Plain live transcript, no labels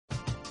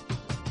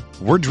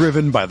We're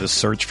driven by the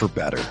search for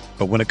better.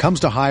 But when it comes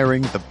to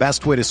hiring, the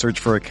best way to search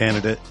for a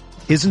candidate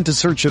isn't to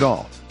search at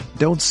all.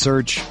 Don't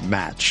search,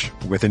 match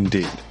with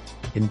Indeed.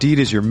 Indeed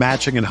is your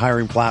matching and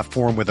hiring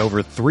platform with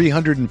over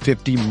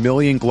 350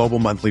 million global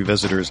monthly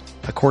visitors,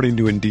 according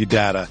to Indeed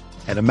data,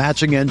 and a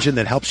matching engine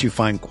that helps you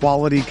find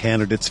quality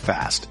candidates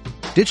fast.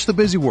 Ditch the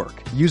busy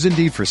work. Use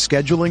Indeed for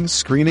scheduling,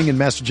 screening, and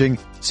messaging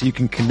so you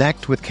can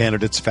connect with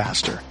candidates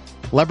faster.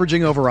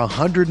 Leveraging over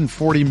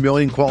 140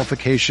 million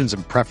qualifications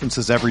and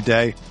preferences every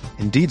day,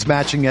 Indeed's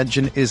matching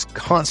engine is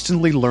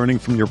constantly learning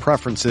from your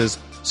preferences,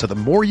 so the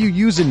more you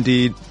use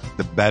Indeed,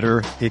 the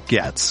better it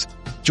gets.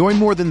 Join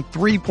more than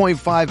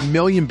 3.5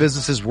 million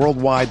businesses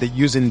worldwide that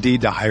use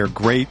Indeed to hire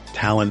great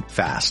talent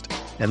fast.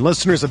 And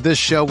listeners of this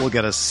show will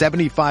get a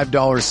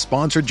 $75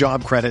 sponsored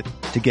job credit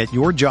to get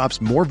your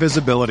jobs more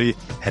visibility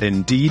at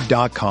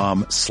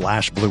Indeed.com/Blue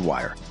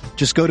Wire.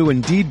 Just go to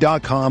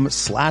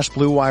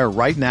Indeed.com/Blue Wire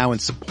right now and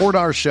support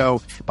our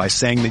show by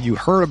saying that you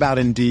heard about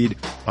Indeed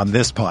on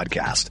this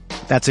podcast.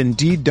 That's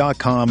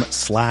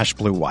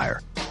Indeed.com/Blue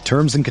Wire.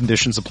 Terms and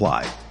conditions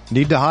apply.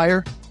 Need to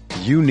hire?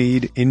 You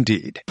need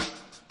Indeed.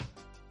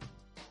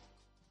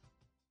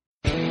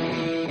 All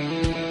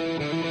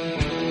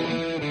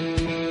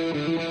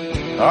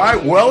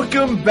right,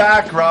 welcome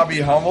back,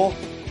 Robbie Hummel.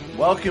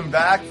 Welcome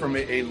back from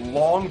a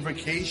long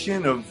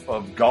vacation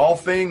of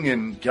golfing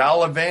and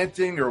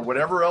gallivanting or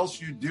whatever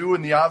else you do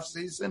in the off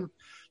season.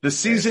 The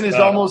season is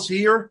almost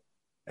here,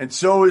 and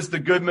so is the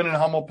Goodman and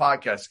Hummel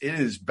podcast. It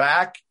is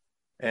back,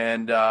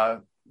 and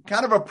kind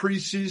of a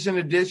preseason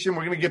edition.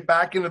 We're going to get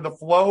back into the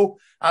flow.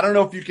 I don't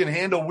know if you can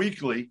handle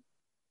weekly.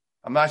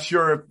 I'm not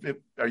sure if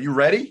are you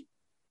ready?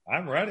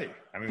 I'm ready.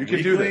 I mean, you can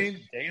weekly, do this.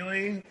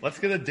 Daily. Let's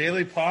get a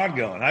daily pod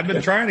going. I've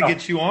been trying to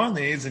get you on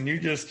these, and you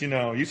just,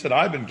 you said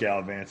I've been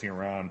gallivanting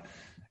around.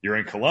 You're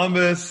in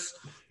Columbus.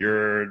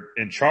 You're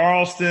in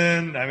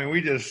Charleston. I mean,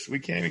 we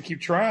can't even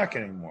keep track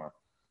anymore.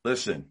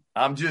 Listen,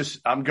 I'm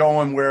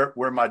going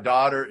where my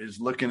daughter is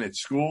looking at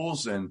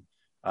schools, and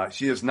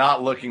she is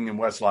not looking in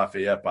West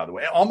Lafayette, by the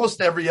way.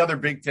 Almost every other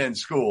Big Ten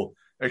school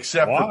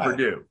except for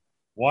Purdue.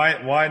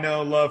 Why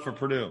no love for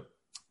Purdue?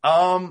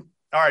 All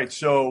right,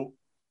 so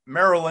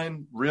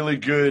Maryland, really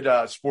good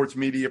sports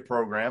media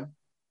program.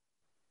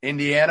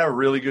 Indiana,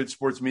 really good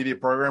sports media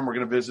program. We're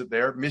going to visit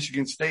there.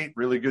 Michigan State,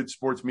 really good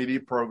sports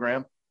media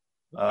program.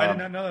 I did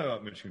not know that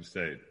about Michigan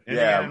State.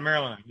 Indiana and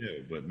Maryland I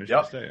knew, but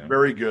Michigan State.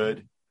 Very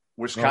good.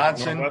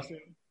 Wisconsin.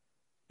 Northwestern?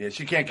 Yeah,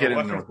 she can't get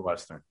into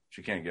Northwestern.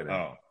 She can't get in.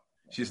 Oh.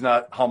 She's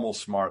not Hummel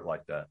smart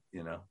like that,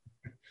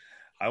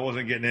 I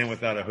wasn't getting in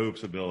without a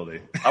hoops ability.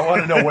 I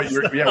want to know what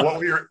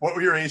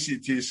were your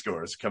ACT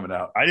scores coming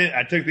out?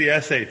 I took the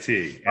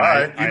SAT. All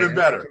right, even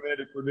better. I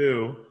committed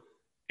Purdue,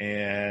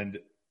 and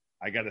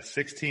I got a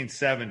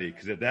 1670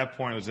 because at that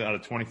point it was out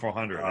of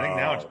 2400. I think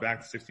now it's back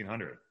to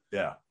 1600.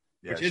 Yeah.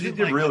 Which she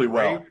did really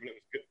well.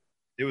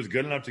 It was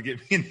good enough to get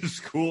me into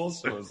school,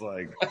 so it was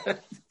like,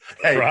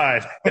 hey,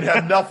 tried. It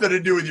had nothing to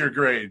do with your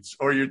grades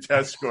or your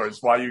test scores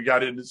while you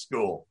got into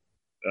school.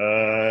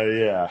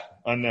 Yeah,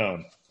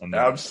 unknown.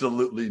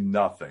 Absolutely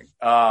nothing.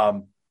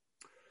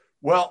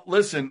 Well,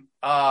 listen,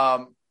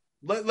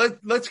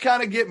 let's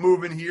kind of get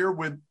moving here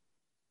with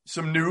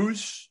some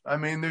news. I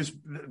mean,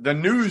 the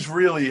news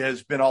really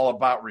has been all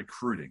about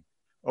recruiting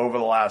over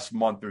the last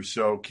month or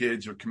so.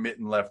 Kids are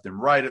committing left and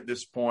right at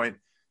this point,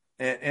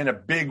 and a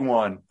big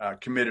one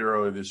committed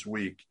earlier this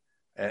week,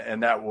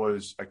 and that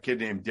was a kid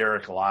named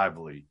Derek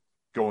Lively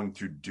going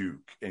to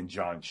Duke and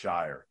John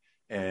Shire.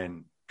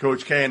 And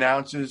Coach K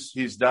announces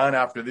he's done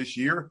after this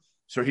year.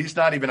 So he's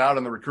not even out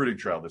on the recruiting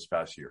trail this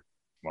past year.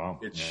 Wow.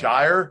 It's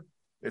Shire,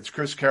 it's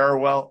Chris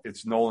Carrawell,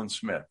 it's Nolan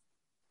Smith.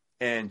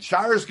 And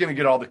Shire's going to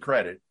get all the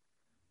credit,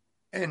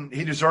 and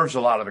he deserves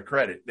a lot of the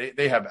credit.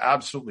 They have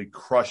absolutely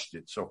crushed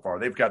it so far.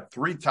 They've got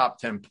 3 top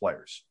 10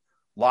 players.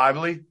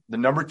 Lively, the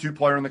number 2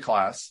 player in the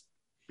class,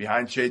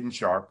 behind Shaden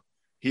Sharp.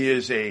 He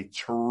is a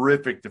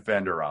terrific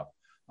defender up.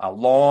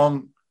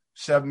 Long,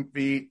 7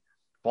 feet,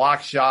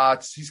 block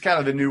shots. He's kind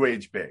of the new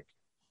age big,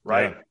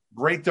 right? Yeah.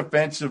 Great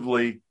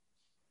defensively.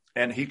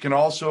 And he can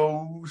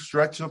also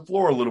stretch the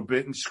floor a little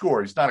bit and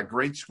score. He's not a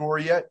great scorer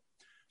yet.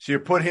 So you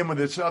put him with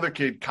this other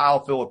kid,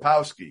 Kyle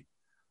Filipowski,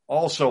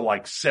 also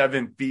like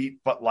 7 feet,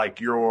 but like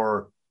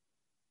you're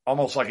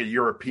almost like a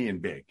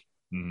European big.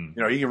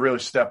 Mm-hmm. He can really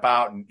step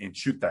out and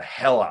shoot the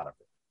hell out of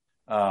it.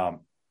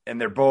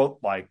 And they're both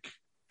they're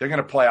going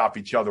to play off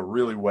each other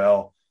really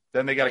well.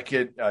 Then they got a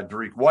kid,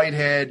 Dariq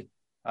Whitehead,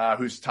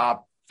 who's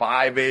top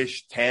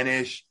 5-ish,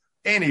 10-ish.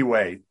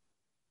 Anyway,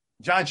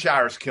 John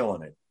Shire's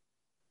killing it.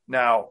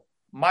 Now,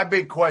 my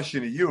big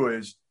question to you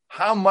is,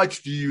 how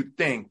much do you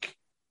think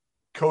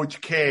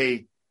Coach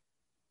K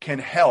can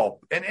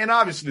help? And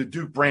obviously the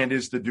Duke brand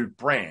is the Duke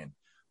brand.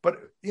 But,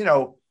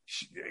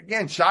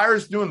 again,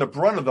 Shire's doing the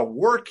brunt of the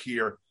work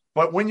here.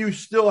 But when you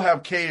still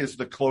have K as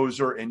the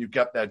closer and you've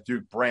got that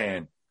Duke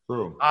brand,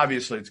 true,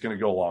 obviously it's going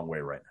to go a long way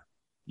right now.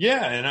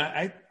 Yeah,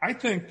 and I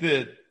think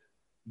that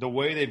the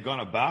way they've gone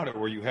about it,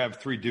 where you have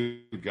 3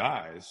 Duke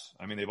guys.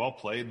 I mean, they've all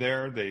played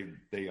there.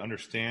 They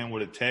understand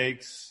what it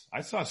takes.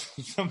 I saw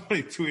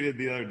somebody tweeted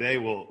the other day,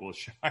 will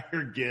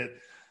Shire get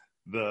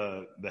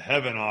the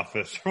heaven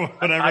office or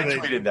whatever? I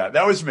tweeted that.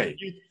 That was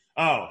me.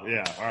 Oh,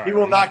 yeah. All right. He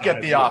will not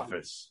get the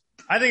office.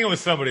 I think it was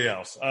somebody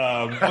else.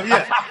 But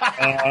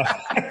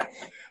yeah.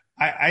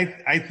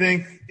 I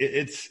think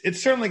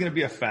it's certainly going to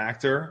be a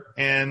factor,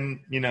 and,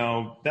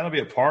 that'll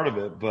be a part of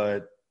it.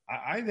 But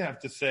I'd have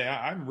to say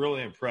I'm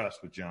really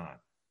impressed with John.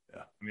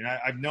 Yeah. I mean,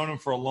 I've known him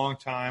for a long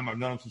time. I've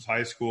known him since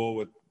high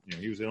school.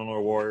 He was an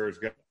Illinois Warriors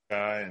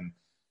guy, and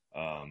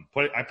I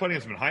played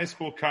against him in high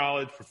school,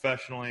 college,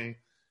 professionally.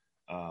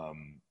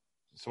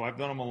 So I've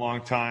known him a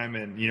long time,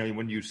 and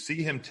when you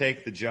see him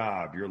take the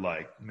job, you're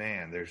like,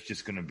 man, there's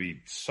just going to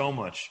be so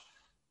much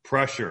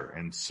pressure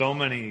and so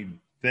many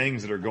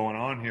things that are going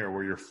on here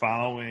where you're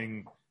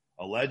following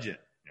a legend.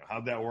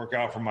 How'd that work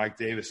out for Mike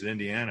Davis in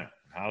Indiana?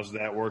 How's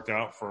that worked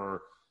out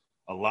for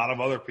a lot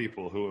of other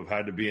people who have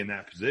had to be in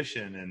that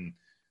position? And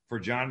for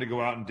John to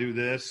go out and do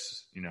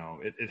this,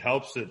 it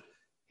helps that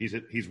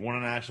he's won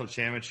a national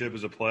championship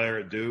as a player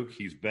at Duke.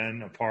 He's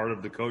been a part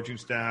of the coaching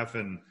staff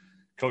and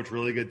coached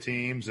really good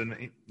teams.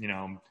 And,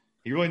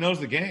 he really knows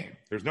the game.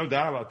 There's no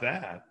doubt about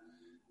that.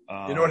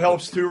 You know what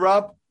helps too,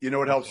 Rob? You know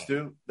what helps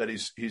too? That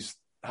he's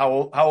how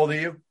old are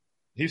you?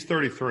 He's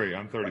 33.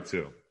 I'm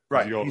 32.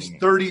 Right. He's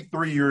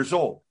 33 years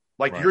old.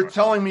 Like, you're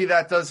telling me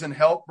that doesn't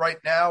help right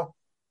now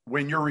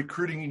when you're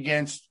recruiting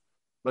against,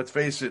 let's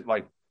face it,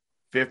 like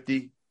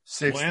 50,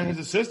 60. Well, and his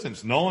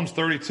assistants. Nolan's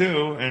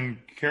 32, and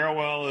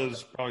Carrawell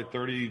is probably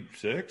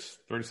 36,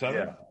 37.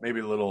 Yeah, maybe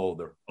a little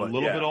older. A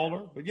little bit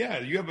older. But, yeah,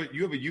 you have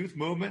a youth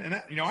movement. And,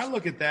 that, I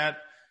look at that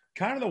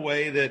kind of the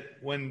way that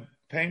when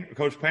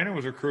Coach Painter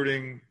was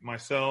recruiting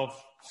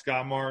myself,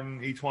 Scott Martin,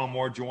 E'Twaun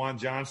Moore, Juwan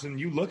Johnson,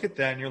 you look at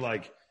that and you're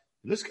like,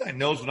 this guy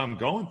knows what I'm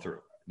going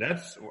through.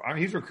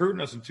 He's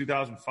recruiting us in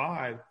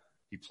 2005.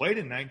 He played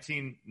in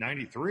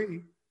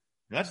 1993.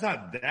 That's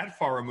not that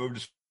far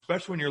removed,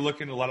 especially when you're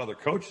looking at a lot of other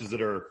coaches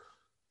that are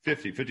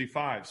 50,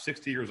 55,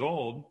 60 years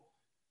old.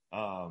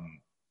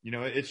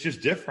 It's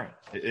just different.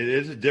 It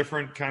is a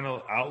different kind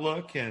of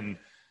outlook, and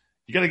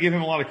you got to give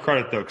him a lot of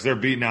credit, though, because they're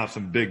beating out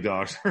some big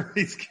dogs for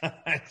these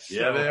guys.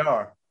 Yeah, they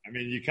are. I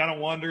mean, you kind of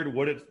wondered,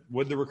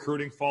 would the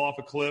recruiting fall off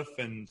a cliff?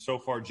 And so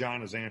far,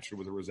 John has answered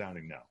with a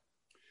resounding no.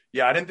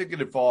 Yeah, I didn't think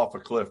it'd fall off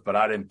a cliff, but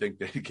I didn't think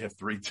they'd get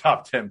 3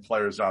 top 10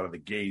 players out of the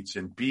gates,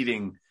 and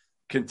beating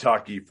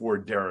Kentucky for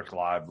Derek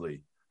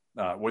Lively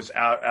was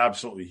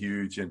absolutely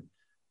huge. And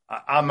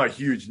I'm a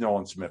huge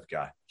Nolan Smith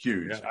guy.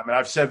 Huge. Yeah. I mean,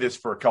 I've said this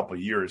for a couple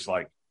of years.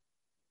 Like,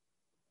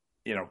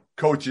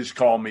 coaches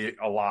call me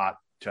a lot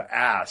to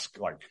ask,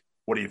 like,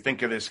 what do you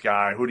think of this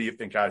guy? Who do you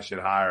think I should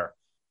hire?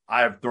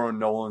 I have thrown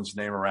Nolan's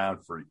name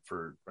around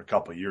for a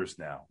couple of years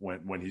now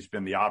when he's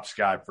been the ops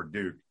guy for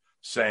Duke,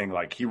 saying,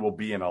 like, he will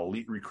be an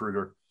elite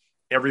recruiter.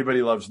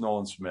 Everybody loves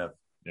Nolan Smith.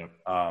 Yep.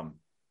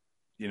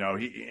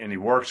 He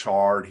works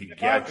hard. He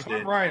gets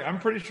it. Right. I'm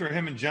pretty sure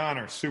him and John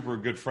are super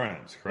good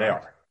friends,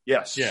 correct? They are.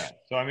 Yes. Yeah.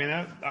 So, I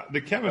mean,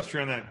 the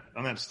chemistry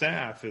on that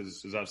staff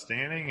is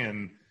outstanding.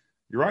 And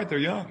you're right. They're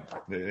young.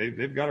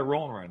 They've got it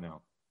rolling right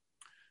now.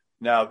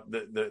 Now,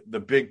 the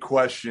big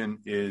question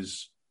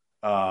is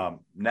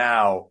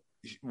now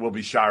will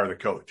be Shire the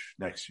coach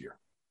next year,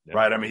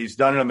 right? I mean, he's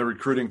done it on the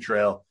recruiting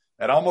trail.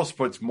 It almost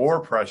puts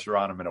more pressure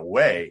on him in a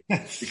way,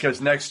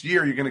 because next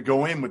year you're going to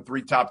go in with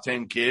 3 top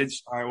 10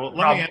 kids. All right, well,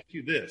 let me ask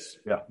you this.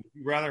 Yeah. Would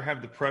you rather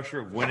have the pressure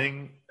of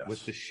winning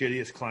with the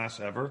shittiest class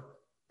ever?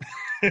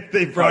 If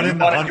they brought in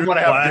the 100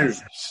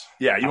 class.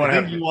 Yeah, you want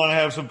to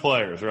have some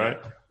players, right?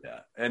 Yeah,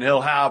 and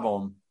he'll have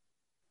them.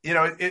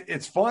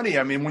 It's funny.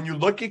 I mean, when you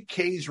look at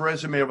K's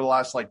resume over the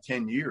last,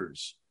 10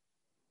 years,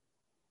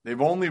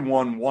 they've only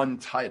won 1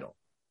 title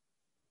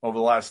over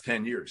the last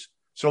 10 years.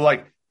 So,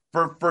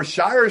 for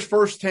Shire's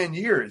first 10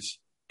 years,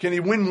 can he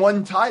win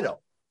 1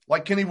 title?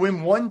 Can he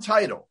win 1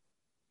 title?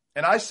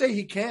 And I say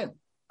he can.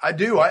 I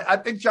do. I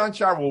think Jon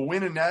Scheyer will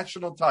win a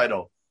national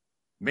title,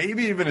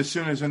 maybe even as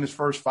soon as in his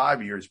first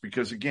 5 years,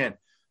 because, again,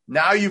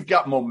 now you've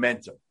got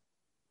momentum.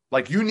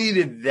 You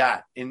needed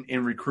that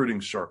in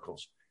recruiting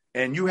circles.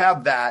 And you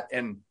have that.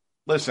 And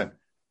listen,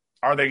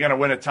 are they going to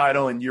win a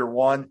title in year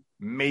 1?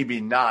 Maybe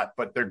not,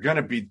 but they're going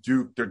to be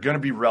Duke. They're going to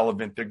be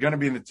relevant. They're going to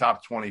be in the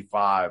top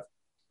 25.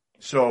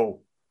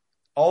 So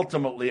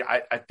ultimately,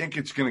 I think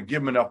it's going to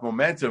give them enough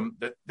momentum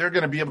that they're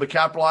going to be able to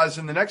capitalize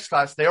in the next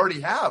class. They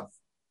already have.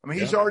 I mean,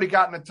 he's already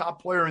gotten a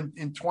top player in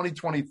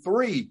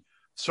 2023.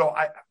 So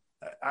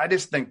I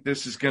just think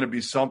this is going to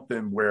be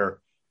something where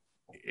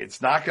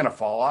it's not going to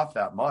fall off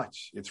that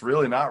much. It's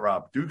really not,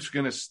 Rob. Duke's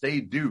going to stay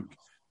Duke,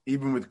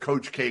 even with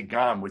Coach K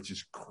gone, which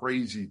is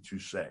crazy to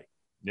say.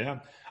 Yeah.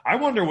 I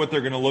wonder what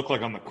they're going to look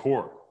like on the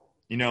court.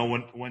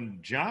 When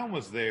John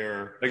was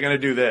there, they're going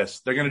to do this.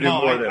 They're going to do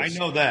more of this. I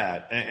know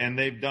that, and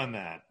they've done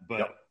that.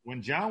 But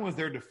when John was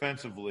there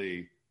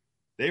defensively,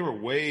 they were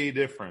way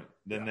different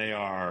than they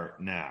are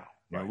now.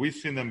 Right. We've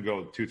seen them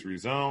go 2-3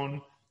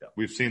 zone. Yep.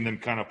 We've seen them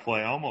kind of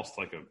play almost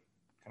like a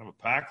kind of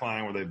a pack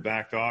line where they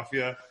backed off you.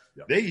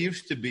 Yep. They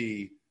used to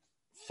be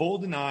full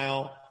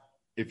denial.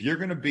 If you're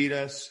going to beat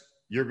us,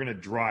 you're going to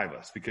drive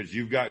us because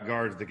you've got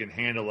guards that can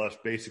handle us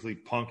basically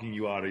punking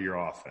you out of your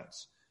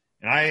offense.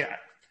 And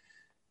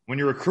when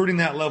you're recruiting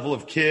that level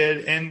of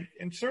kid, and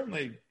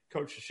certainly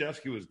Coach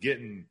Krzyzewski was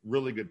getting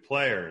really good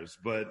players,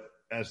 but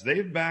as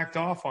they've backed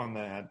off on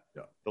that,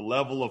 the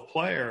level of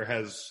player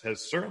has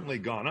certainly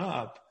gone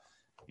up.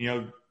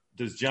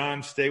 Does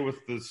John stay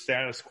with the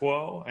status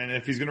quo? And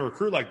if he's going to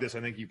recruit like this,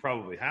 I think you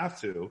probably have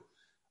to.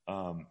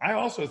 I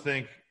also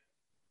think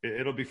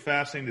it'll be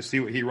fascinating to see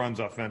what he runs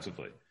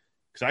offensively.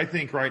 Because I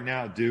think right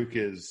now Duke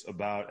is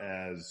about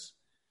as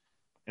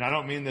 – and I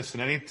don't mean this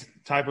in any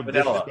type of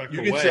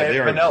disrespectful way. They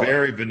are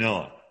very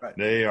vanilla. Right.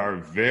 They are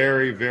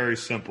very, very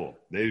simple.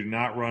 They do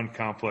not run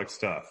complex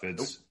stuff.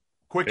 It's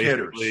quick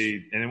hitters.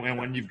 And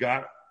when you've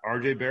got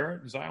R.J.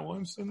 Barrett and Zion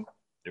Williamson,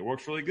 it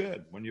works really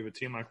good. When you have a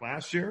team like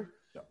last year,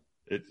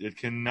 it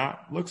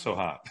cannot look so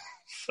hot.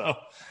 So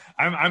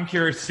I'm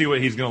curious to see what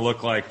he's going to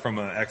look like from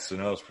an X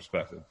and O's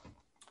perspective.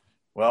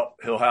 Well,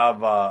 he'll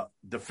have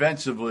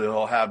defensively,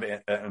 he'll have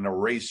an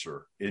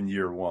eraser in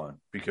year one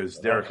because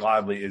Derek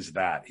Lively is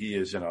that. He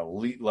is an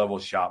elite level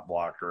shot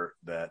blocker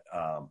that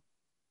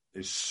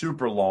is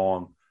super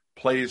long,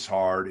 plays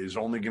hard, is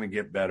only going to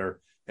get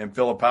better. And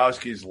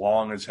Filipowski's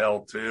long as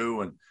hell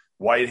too. And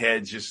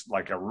Whitehead's just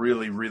like a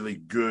really, really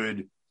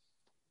good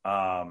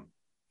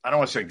I don't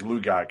want to say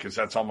glue guy because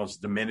that's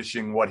almost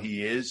diminishing what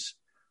he is.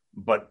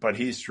 But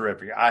he's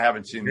terrific. I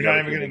haven't seen. You're not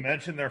even going to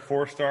mention their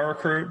 4-star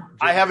recruit.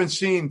 I haven't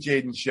seen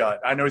Jaden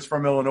Shutt. I know he's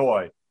from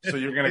Illinois, so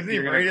you're going to. Isn't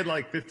he rated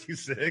like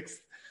 56?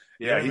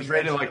 Yeah, he's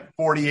rated like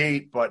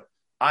 48. But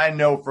I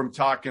know from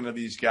talking to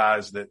these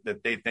guys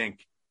that they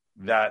think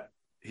that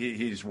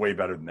he's way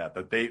better than that.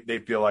 That they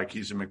feel like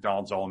he's a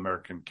McDonald's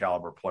All-American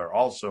caliber player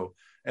also,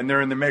 and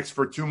they're in the mix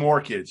for two more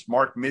kids.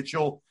 Mark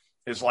Mitchell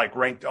is like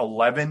ranked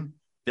 11.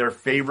 Their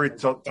favorite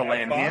to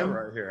land him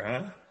right here,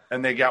 huh?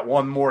 And they got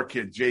one more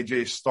kid,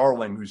 J.J.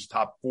 Starling, who's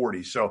top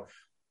 40. So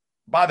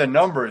by the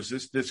numbers,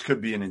 this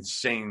could be an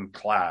insane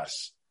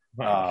class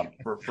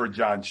for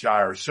Jon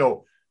Scheyer.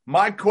 So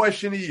my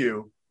question to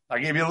you, I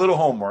gave you a little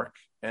homework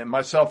and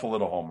myself a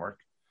little homework.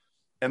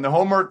 And the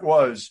homework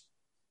was,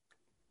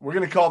 we're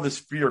going to call this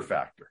fear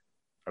factor,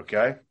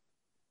 okay?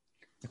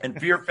 And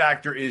fear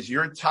factor is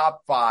your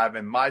top 5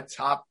 and my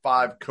top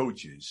 5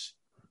 coaches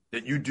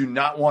that you do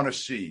not want to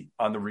see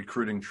on the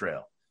recruiting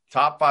trail.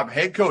 Top 5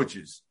 head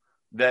coaches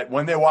that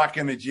when they walk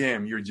in the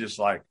gym, you're just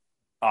like,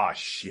 oh,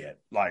 shit.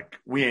 Like,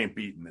 we ain't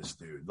beating this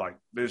dude. Like,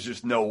 there's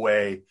just no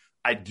way.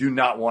 I do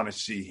not want to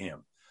see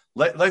him.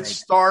 Let's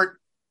start.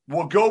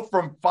 We'll go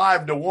from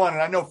 5 to 1.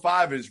 And I know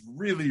 5 is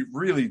really,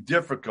 really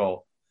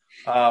difficult.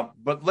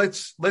 But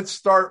let's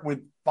start with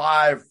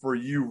 5 for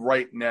you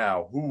right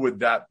now. Who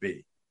would that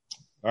be?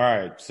 All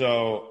right.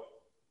 So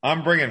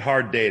I'm bringing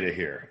hard data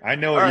here. I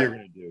know what you're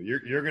going to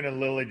do. You're going to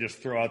literally just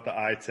throw out the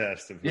eye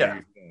test of who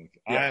you think.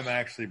 Yes. I am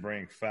actually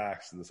bringing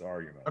facts to this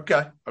argument.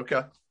 Okay.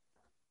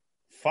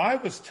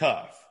 5 was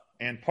tough.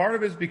 And part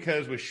of it is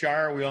because with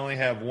Scheyer, we only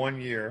have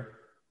 1 year.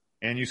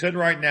 And you said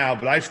right now,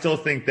 but I still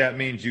think that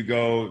means you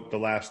go the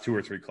last 2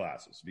 or 3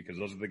 classes because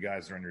those are the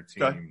guys that are on your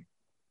team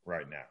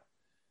right now.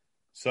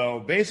 So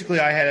basically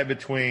I had it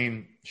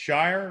between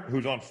Scheyer,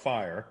 who's on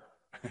fire.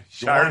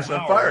 Shirer's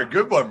on fire.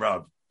 Good one,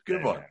 Rob.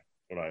 Good one.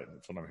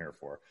 That's what I'm here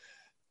for.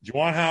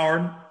 Juwan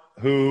Howard,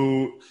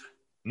 who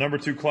number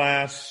 2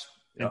 class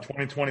in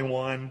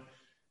 2021.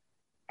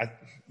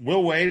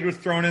 Will Wade was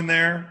thrown in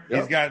there.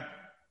 Yep.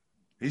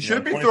 He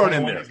should be thrown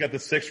in there. He's got the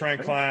 6th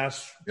ranked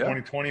class.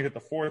 2020 hit the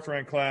 4th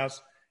ranked class.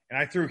 And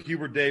I threw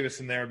Hubert Davis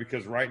in there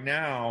because right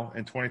now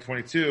in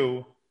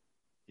 2022,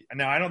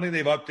 now I don't think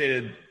they've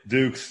updated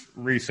Duke's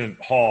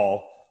recent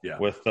haul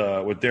with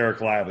Derek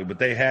Lively, but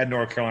they had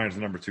North Carolina's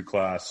number 2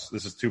 class.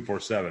 This is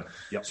 247.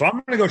 Yep. So I'm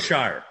going to go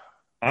Scheyer.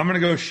 I'm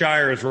going to go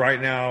Scheyer as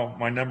right now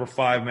my number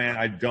 5 man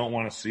I don't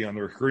want to see on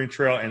the recruiting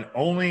trail. And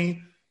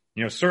only,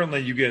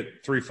 certainly you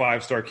get 3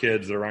 5-star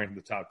kids that are ranked in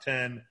the top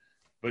 10.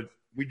 But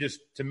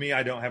to me,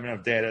 I don't have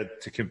enough data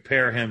to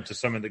compare him to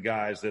some of the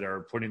guys that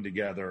are putting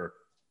together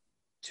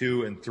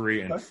 2 and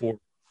 3 and 4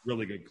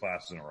 really good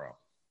classes in a row.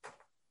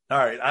 All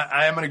right.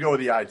 I am going to go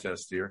with the eye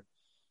test here.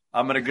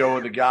 I'm going to go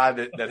with a guy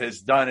that has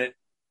done it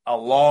a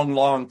long,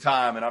 long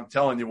time. And I'm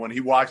telling you, when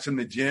he walks in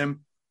the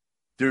gym,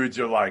 dudes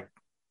are like,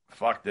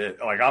 fuck this.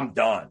 Like, I'm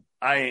done.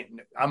 I'm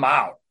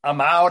out.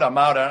 And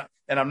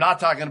I'm not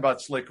talking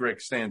about Slick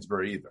Rick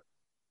Stansbury either.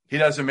 He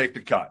doesn't make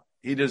the cut.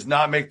 He does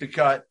not make the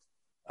cut.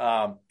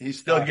 He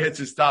still gets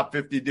his top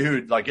 50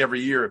 dude like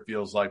every year, it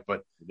feels like.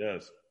 But he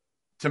does.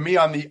 To me,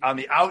 on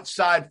the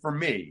outside for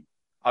me,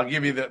 I'll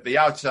give you the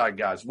outside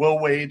guys. Will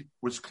Wade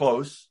was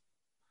close.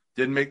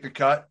 Didn't make the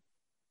cut.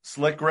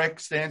 Slick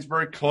Rick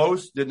Stansbury,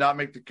 close. Did not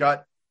make the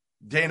cut.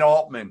 Dana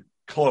Altman,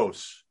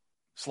 close.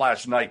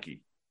 /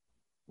 Nike.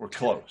 We're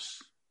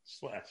close.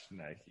 /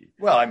 Nike.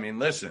 Well, I mean,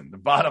 listen, the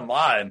bottom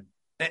line,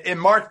 and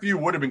Mark Few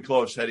would have been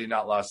close had he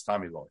not lost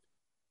Tommy Lloyd.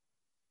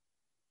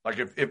 Like,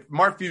 if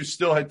Mark Few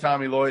still had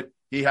Tommy Lloyd,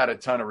 he had a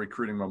ton of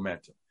recruiting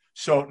momentum.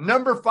 So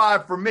number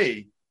 5 for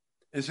me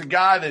is a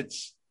guy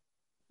that's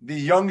the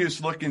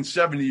youngest looking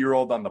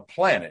 70-year-old on the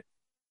planet.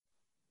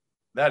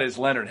 That is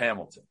Leonard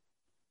Hamilton.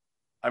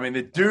 I mean,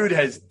 the dude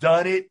has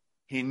done it.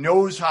 He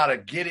knows how to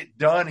get it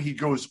done. He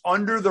goes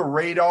under the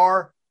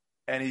radar,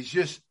 and he's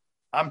just,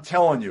 I'm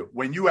telling you,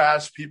 when you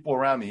ask people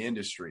around the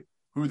industry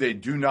who they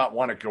do not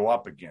want to go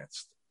up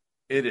against,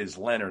 it is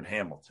Leonard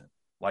Hamilton.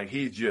 Like,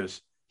 he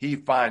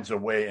finds a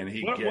way, and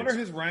What are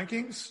his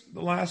rankings?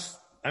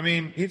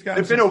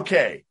 They've been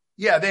okay.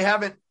 Yeah, they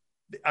haven't.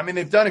 I mean,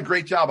 they've done a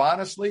great job,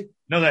 honestly.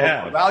 No, they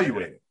have.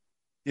 Evaluating.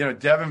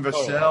 Devin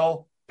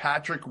Vassell,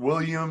 Patrick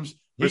Williams,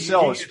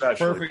 Vassell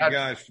especially. Perfect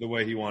guys for the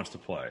way he wants to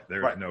play.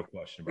 There is no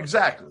question about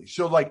exactly. That.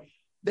 So, like,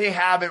 they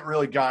haven't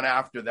really gone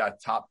after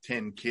that top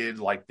 10 kid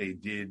like they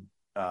did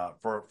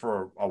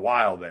for a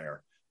while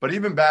there. But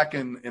even back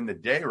in the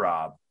day,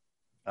 Rob,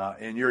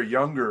 and you're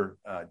younger,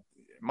 it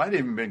might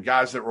have even been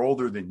guys that were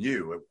older than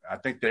you. I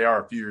think they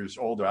are a few years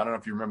older. I don't know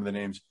if you remember the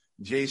names,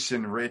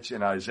 Jason Rich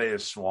and Isaiah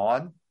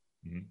Swan.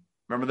 Mm-hmm.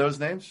 Remember those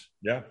names?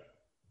 Yeah.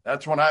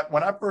 That's when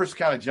I first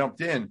kind of jumped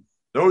in,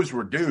 those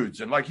were dudes.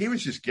 And, like, he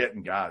was just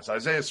getting guys.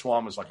 Isaiah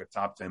Swan was like a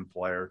top 10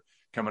 player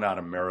coming out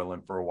of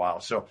Maryland for a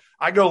while. So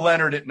I go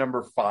Leonard at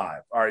number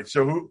 5. All right.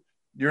 So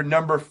you're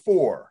number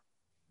 4?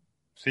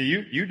 See,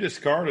 you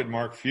discarded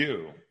Mark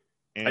Few.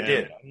 And I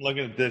did. I'm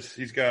looking at this.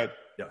 He's got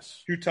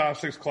 2 top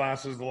 6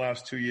 classes the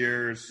last 2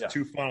 years,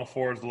 2 Final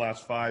Fours the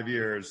last 5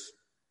 years.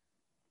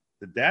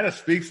 The data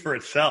speaks for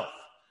itself.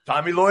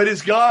 Tommy Lloyd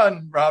is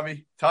gone,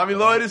 Robbie. Tommy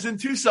Lloyd is in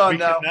Tucson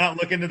now. We cannot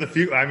look into the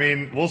future. I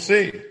mean, we'll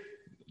see.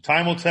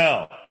 Time will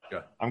tell.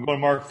 Okay. I'm going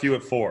Mark Few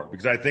at 4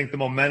 because I think the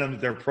momentum that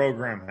their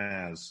program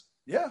has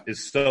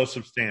is so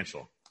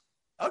substantial.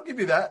 I'll give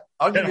you that.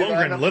 Ted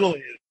Holmgren literally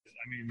is.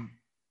 I mean,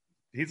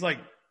 he's like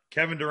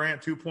Kevin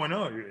Durant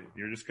 2.0.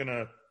 You're just going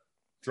to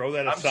throw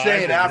that aside. I'm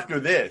saying after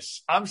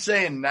this. I'm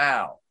saying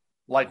now.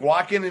 Like,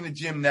 walking in the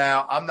gym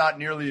now, I'm not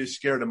nearly as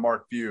scared of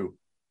Mark Few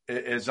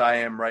as I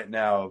am right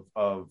now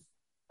of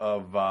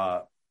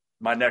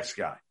my next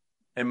guy.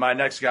 And my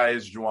next guy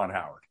is Juwan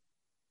Howard.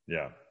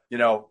 Yeah.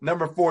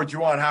 Number 4,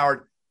 Juwan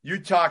Howard. You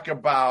talk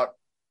about,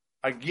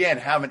 again,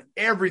 having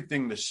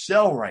everything to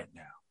sell right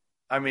now.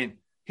 I mean,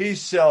 he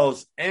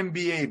sells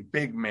NBA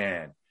big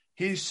man.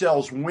 He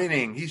sells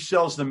winning. He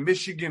sells the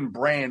Michigan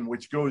brand,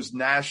 which goes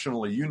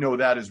nationally. You know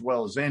that as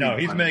well as anyone. No,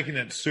 he's making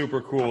it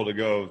super cool to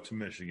go to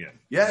Michigan.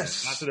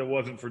 Yes. Not that it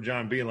wasn't for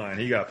John Beilein.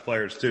 He got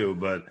players too,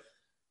 but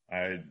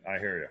I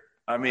hear you.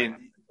 I mean,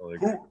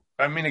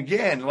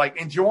 again,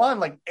 like, in Juwan,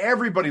 like,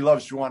 everybody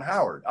loves Juwan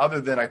Howard, other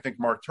than, I think,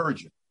 Mark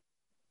Turgeon.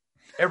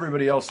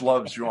 Everybody else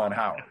loves Juwan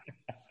Howard.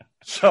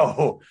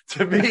 So,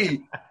 to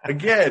me,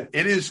 again,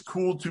 it is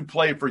cool to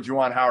play for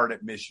Juwan Howard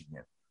at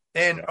Michigan.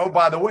 And, oh,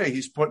 by the way,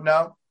 he's putting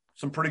out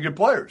some pretty good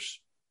players.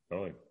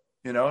 Totally.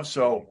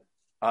 So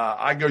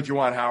I go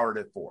Juwan Howard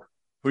at 4.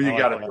 Who you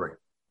got at 3?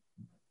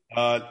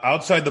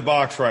 Outside the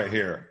box right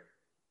here.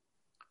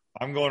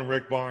 I'm going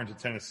Rick Barnes at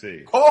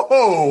Tennessee.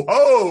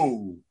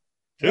 Whoa!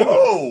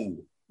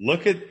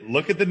 Look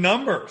at the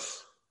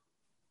numbers.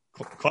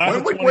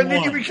 When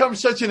did you become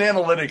such an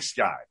analytics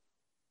guy?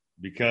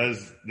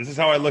 Because this is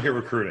how I look at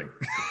recruiting.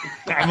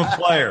 I'm a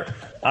player.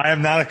 I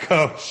am not a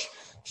coach.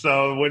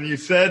 So when you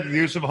said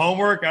do some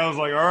homework, I was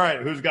like, all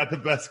right, who's got the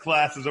best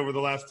classes over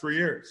the last 3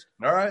 years?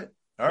 All right.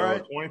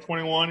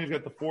 2021, he's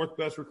got the 4th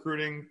best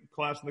recruiting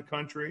class in the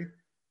country.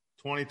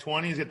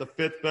 2020, he's got the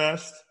 5th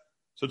best.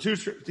 So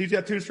he's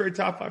got 2 straight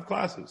top 5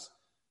 classes.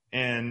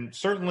 And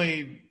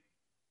certainly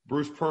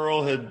Bruce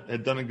Pearl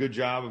had done a good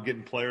job of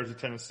getting players at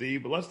Tennessee,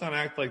 but let's not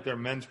act like their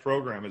men's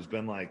program has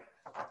been like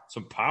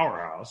some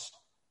powerhouse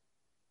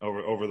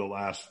over the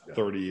last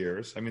 30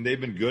 years. I mean, they've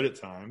been good at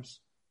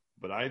times.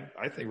 But I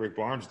think Rick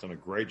Barnes has done a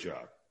great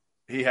job.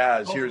 He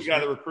has. Here's the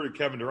guy that recruited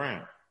Kevin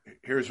Durant.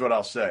 Here's what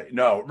I'll say.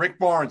 No, Rick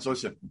Barnes,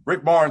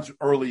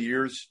 early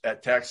years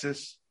at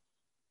Texas,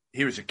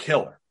 he was a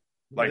killer.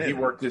 Like, he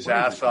worked his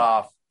ass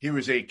off. He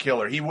was a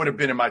killer. He would have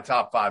been in my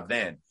top 5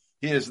 then.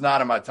 He is not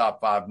in my top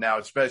 5 now,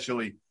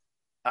 especially,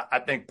 I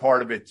think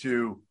part of it,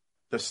 too,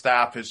 the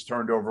staff has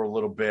turned over a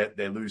little bit.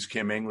 They lose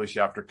Kim English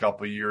after a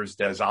couple of years.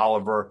 Des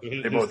Oliver.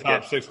 They both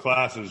top 6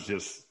 classes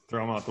just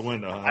throw them out the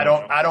window.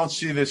 Huh? I don't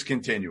see this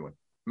continuing.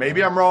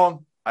 Maybe I'm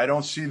wrong. I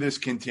don't see this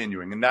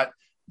continuing. And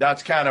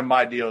that's kind of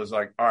my deal, is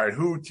like, all right,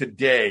 who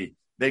today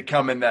they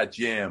come in that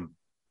gym,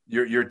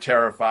 you're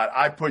terrified.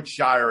 I put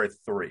Shire at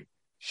 3.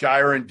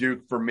 Shire and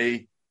Duke for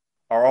me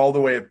are all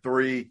the way at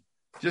 3,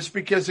 just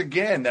because,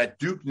 again, that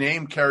Duke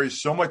name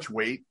carries so much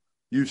weight.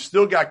 You've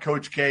still got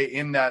Coach K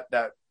in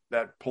that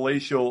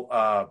palatial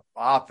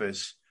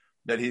office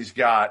that he's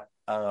got,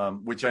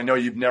 which I know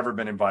you've never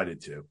been invited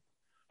to.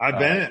 I've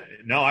been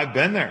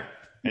there.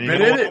 And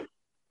been in it?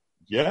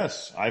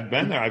 Yes, I've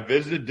been there. I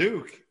visited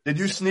Duke. Did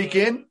you sneak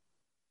in?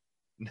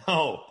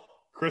 No.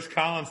 Chris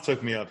Collins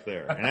took me up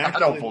there. And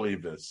actually, I don't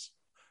believe this.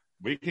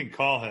 We can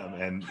call him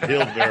and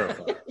he'll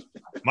verify.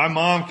 My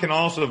mom can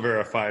also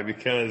verify,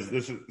 because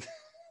this is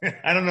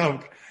 – I don't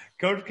know.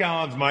 Coach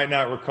Collins might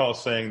not recall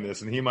saying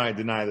this, and he might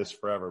deny this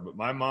forever. But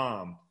my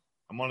mom,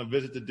 I'm on a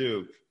visit to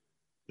Duke.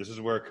 This is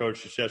where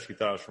Coach Krzyzewski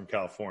thought I was from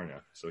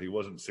California, so he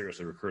wasn't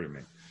seriously recruiting me.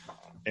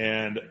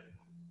 And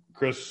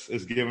Chris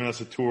is giving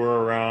us a tour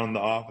around the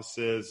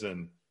offices,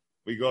 and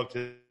we go up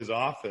to his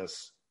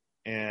office,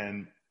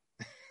 and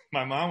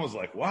my mom was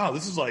like, wow,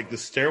 this is like the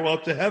stairwell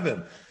up to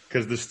heaven,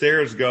 because the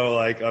stairs go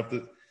like up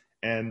the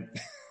 – and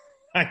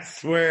I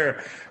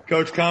swear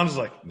Coach Collins was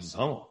like, Mrs.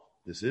 Hummel,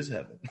 this is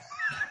heaven.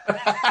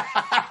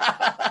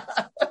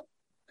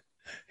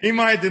 He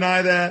might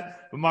deny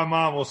that, but my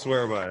mom will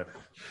swear by it.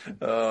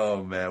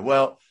 Oh, man.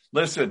 Well,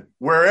 listen,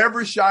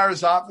 wherever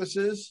Shire's office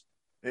is,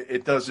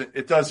 it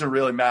doesn't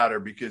really matter,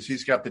 because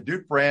he's got the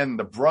Duke brand and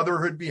the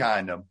brotherhood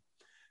behind him.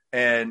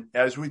 And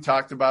as we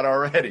talked about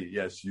already,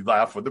 yes, you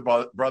laugh with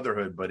the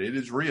brotherhood, but it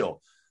is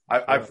real.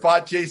 I've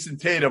fought Jason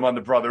Tatum on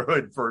the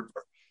brotherhood for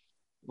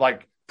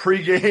like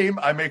pregame.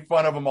 I make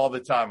fun of him all the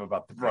time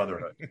about the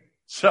brotherhood.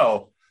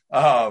 So,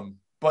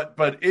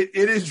 but it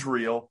is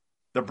real.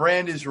 The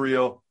brand is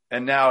real.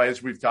 And now,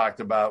 as we've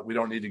talked about, we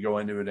don't need to go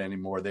into it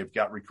anymore. They've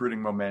got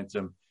recruiting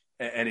momentum,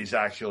 and he's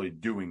actually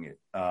doing it.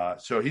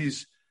 So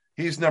he's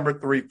number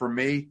 3 for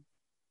me.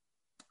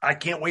 I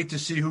can't wait to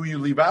see who you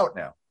leave out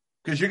now,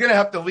 because you're going to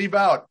have to leave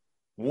out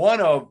one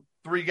of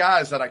 3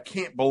 guys that I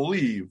can't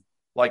believe,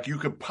 like, you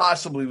could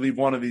possibly leave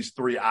one of these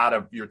 3 out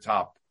of your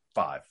top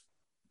 5.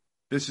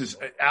 This is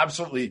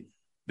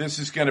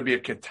going to be a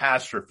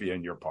catastrophe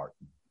on your part.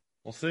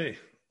 We'll see.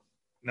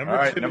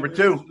 Number 2.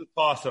 This is a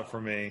toss-up for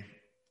me.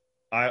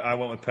 I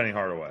went with Penny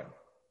Hardaway.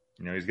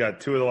 You know, he's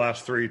got 2 of the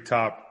last 3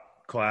 top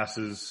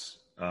classes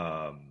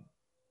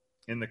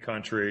in the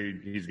country.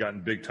 He's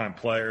gotten big-time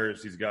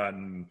players. He's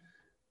gotten,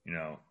 you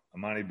know,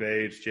 Amani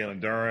Bates,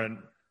 Jalen Duren,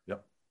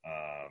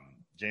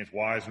 James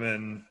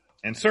Wiseman.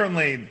 And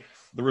certainly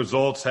the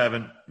results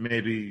haven't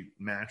maybe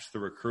matched the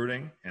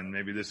recruiting. And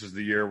maybe this is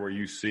the year where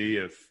you see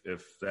if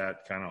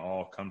that kind of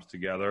all comes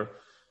together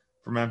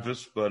for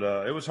Memphis. But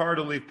it was hard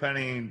to leave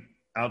Penny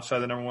outside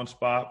the number 1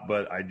 spot.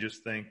 But I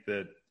just think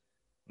that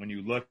when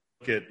you look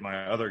at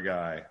my other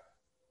guy,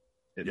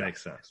 it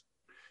makes sense.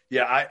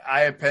 Yeah,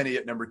 I have Penny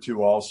at number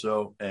 2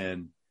 also.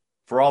 And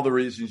for all the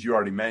reasons you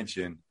already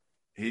mentioned,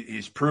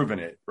 he's proven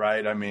it,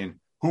 right? I mean,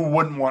 who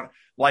wouldn't want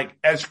 – like,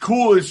 as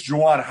cool as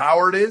Juwan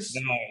Howard is,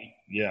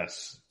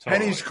 yes, totally.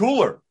 Penny's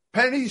cooler.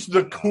 Penny's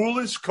the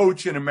coolest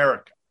coach in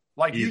America.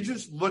 Like, you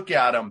just look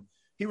at him.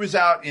 He was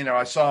out – you know,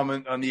 I saw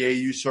him on the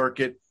AU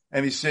circuit,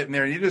 and he's sitting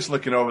there, and you're just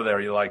looking over there.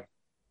 You're like,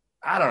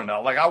 I don't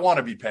know. Like, I want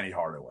to be Penny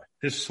Hardaway.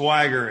 His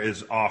swagger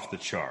is off the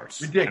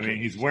charts. Ridiculous. I mean,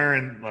 he's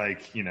wearing,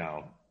 like, you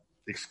know,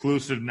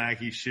 exclusive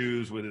Nike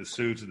shoes with his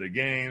suits at the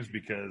games,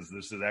 because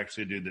this is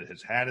actually a dude that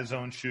has had his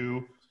own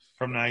shoe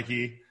from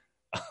Nike.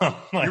 You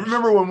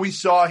remember when we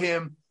saw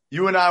him?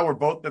 You and I were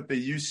both at the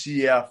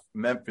UCF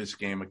Memphis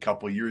game a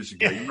couple of years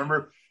ago. You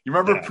remember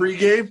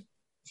pregame?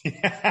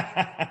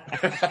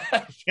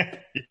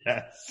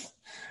 Yes.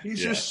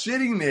 He's just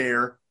sitting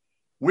there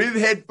with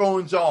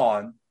headphones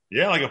on.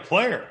 Yeah, like a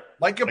player.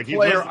 Like a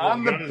player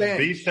on the bench.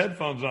 Beast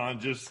headphones on,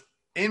 just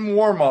in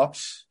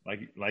warm-ups.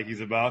 Like he's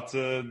about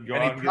to go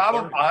and out and get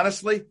 30.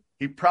 Honestly,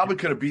 he probably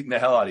could have beaten the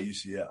hell out of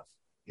UCF.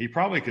 He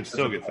probably could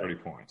still get 30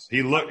 points.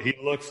 He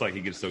looks like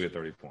he could still get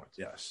 30 points.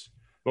 Yes.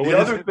 But the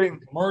other thing,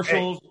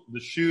 commercials, the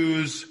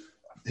shoes,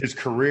 his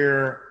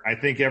career, I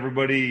think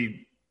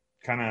everybody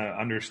kind of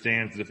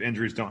understands that if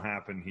injuries don't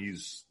happen,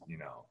 he's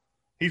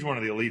one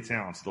of the elite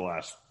talents of the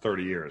last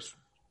 30 years.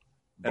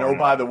 And oh,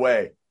 by the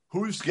way,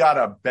 who's got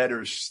a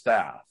better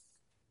staff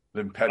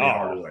than Penny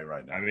Hardaway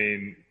right now? I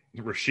mean,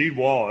 Rasheed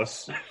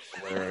Wallace.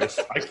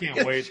 I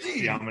can't wait to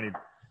see how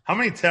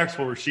many texts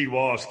will Rasheed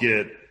Wallace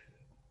get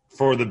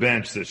for the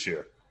bench this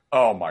year.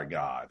 Oh my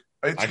God,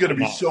 it's going to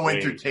be so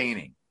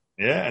entertaining.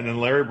 Yeah, and then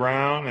Larry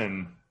Brown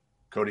and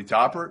Cody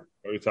Toppert.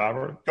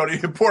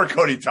 Poor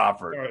Cody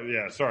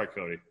Toppert. Sorry,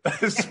 Cody.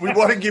 We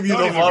want to give you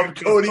the love,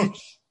 Cody,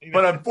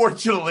 but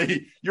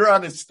unfortunately, you're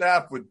on the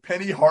staff with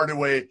Penny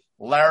Hardaway,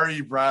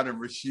 Larry Brown, and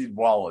Rasheed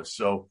Wallace.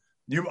 So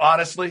you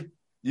honestly,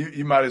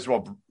 you might as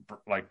well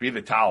like be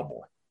the towel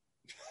boy.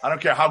 I don't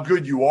care how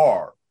good you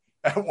are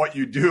at what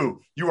you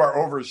do. You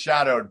are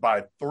overshadowed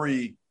by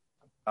 3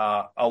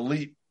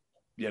 elite,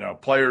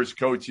 players,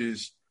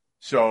 coaches.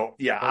 So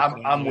yeah,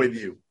 I'm with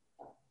you.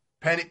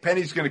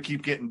 Penny's going to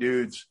keep getting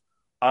dudes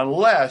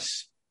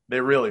unless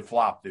they really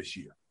flop this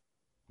year.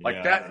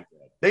 Like that,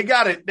 they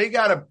got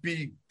to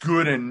be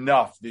good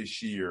enough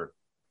this year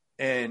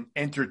and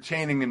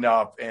entertaining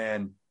enough,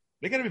 and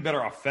they got to be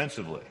better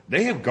offensively.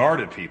 They have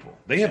guarded people.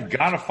 They have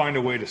got to find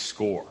a way to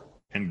score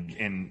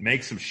and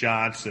make some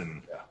shots.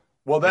 And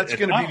well, that's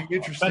going to be the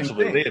interesting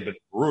thing. They have been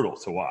brutal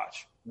to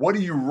watch. What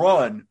do you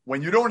run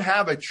when you don't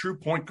have a true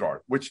point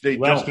guard, which they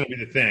don't? That's going to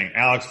be the thing.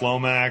 Alex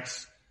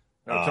Lomax.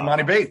 It's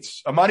Amani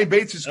Bates. Amani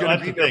Bates is going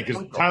to be the thing,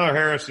 because Tyler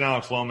Harris and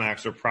Alex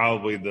Lomax are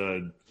probably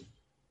the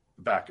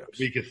backups,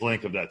 weakest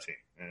link of that team.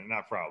 And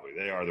not probably.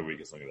 They are the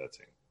weakest link of that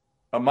team.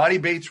 Amani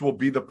Bates will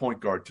be the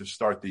point guard to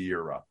start the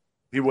year up.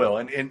 He will.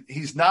 And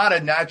he's not a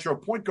natural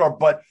point guard,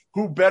 but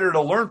who better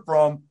to learn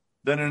from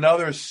than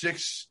another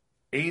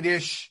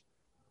 6'8-ish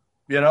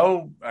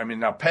I mean,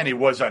 now Penny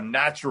was a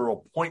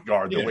natural point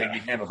guard the way he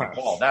handled the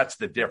ball. That's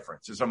the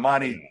difference. Is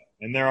Amani. Yeah.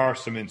 And there are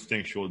some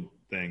instinctual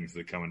things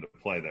that come into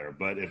play there.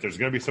 But if there's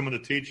going to be someone to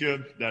teach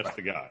you, that's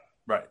the guy.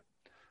 Right.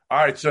 All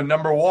right. So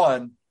number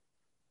one,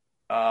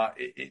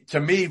 to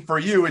me, for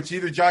you, it's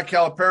either John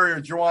Calipari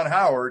or Juwan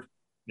Howard.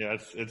 Yeah,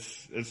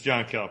 it's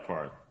John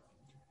Calipari.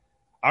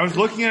 I was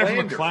looking at it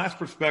from a class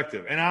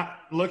perspective, and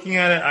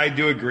I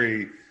do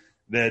agree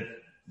that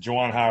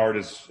Juwan Howard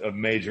is a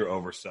major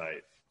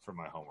oversight for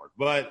my homework.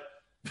 But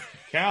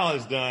Cal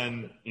has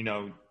done,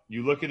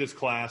 you look at his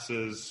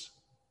classes,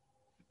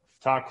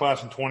 top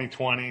class in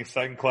 2020,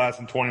 second class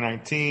in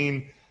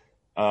 2019.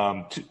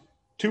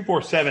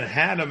 247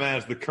 had him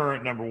as the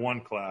current number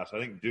one class. I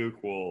think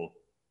Duke will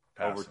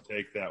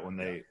overtake that when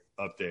they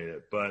update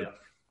it. But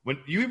when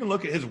you even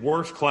look at his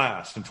worst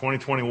class in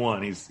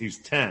 2021, he's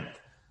 10th.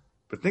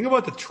 But think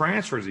about the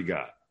transfers he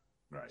got.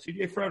 Right.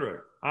 C.J.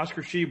 Frederick,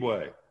 Oscar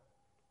Tshiebwe,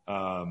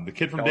 the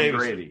kid from Ellen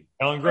Davis. Grady.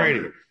 Ellen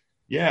Grady.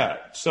 Yeah.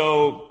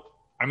 So,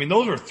 I mean,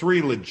 those are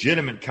three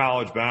legitimate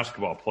college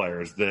basketball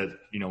players that,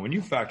 when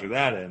you factor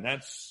that in,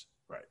 that's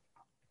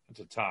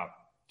a top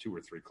 2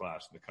 or 3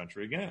 class in the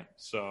country again.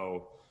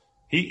 So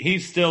he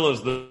still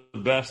is the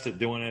best at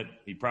doing it.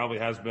 He probably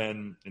has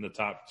been in the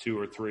top 2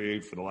 or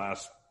 3 for the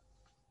last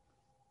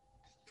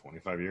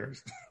 25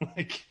 years. For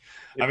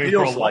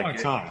a long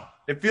time.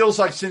 It feels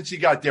like since he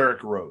got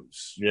Derrick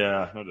Rose.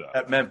 Yeah, no doubt.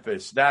 At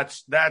Memphis,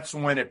 that's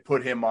when it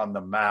put him on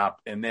the map.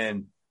 And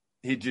then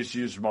he just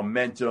used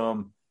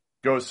momentum,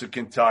 goes to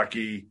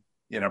Kentucky,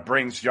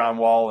 brings John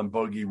Wall and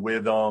Boogie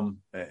with him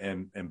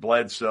and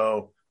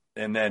Bledsoe.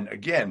 And then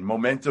again,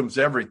 momentum's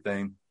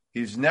everything.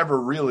 He's never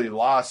really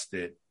lost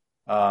it.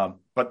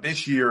 But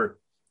this year,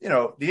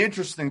 the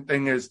interesting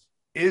thing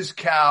is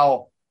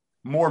Cal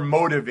more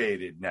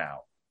motivated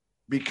now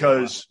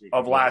because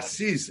of last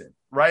season,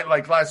 right?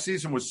 Like last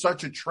season was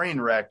such a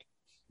train wreck.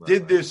 Right.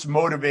 Did this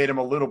motivate him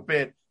a little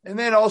bit? And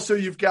then also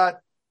you've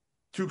got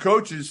 2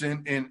 coaches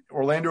in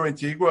Orlando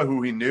Antigua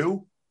who he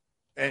knew,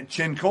 and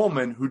Chin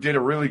Coleman, who did a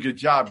really good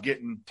job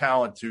getting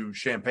talent to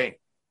Champaign.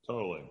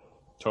 Totally.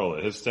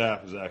 His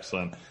staff is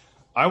excellent.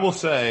 I will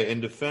say,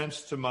 in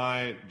defense to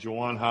my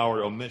Juwan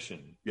Howard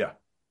omission,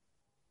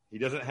 he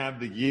doesn't have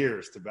the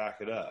years to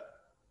back it up.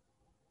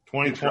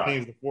 2020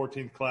 is the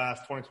 14th class,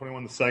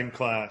 2021 the second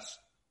class.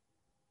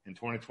 In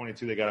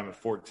 2022, they got him at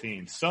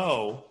 14.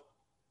 So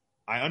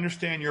I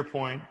understand your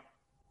point.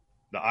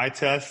 The eye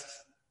test,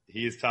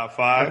 he is top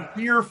 5.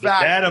 The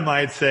data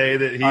might say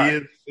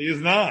that he is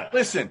not.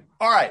 Listen,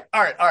 all right.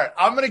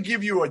 I'm going to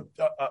give you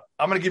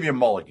a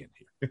mulligan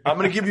here. I'm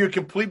going to give you a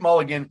complete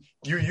mulligan.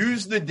 You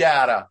use the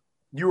data.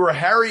 You were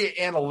Harry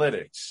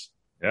Analytics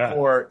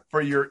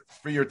for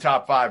your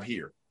top 5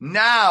 here.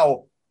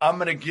 Now I'm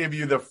going to give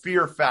you the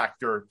fear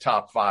factor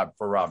top 5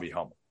 for Robbie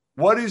Hummel.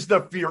 What is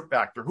the fear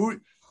factor?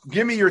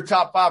 Give me your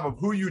top 5 of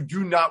who you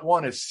do not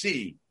want to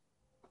see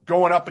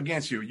going up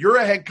against you. You're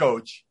a head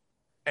coach,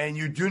 and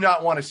you do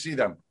not want to see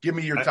them. Give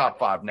me your top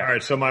 5 now. All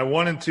right, so my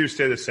 1 and 2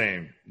 stay the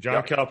same.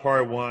 John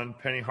Calipari 1,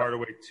 Penny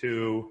Hardaway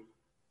 2.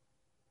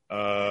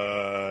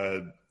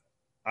 I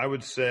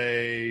would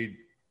say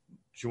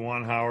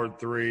Juwan Howard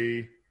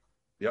 3.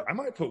 Yep. I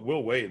might put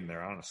Will Wade in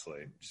there,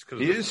 honestly, just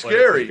because he is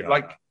scary.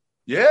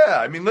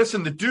 I mean,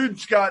 listen, the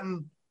dude's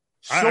gotten.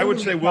 I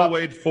would say Will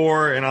Wade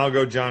 4, and I'll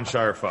go John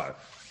Shire 5.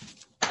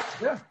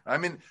 Yeah, I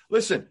mean,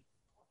 listen,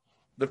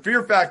 the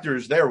fear factor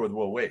is there with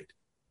Will Wade.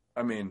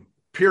 I mean,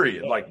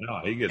 period.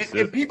 He gets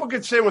and people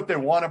can say what they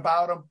want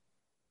about him.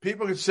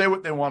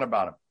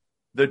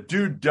 The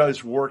dude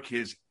does work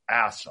his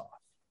ass off.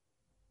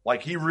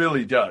 Like, he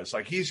really does.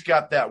 Like, he's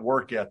got that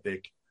work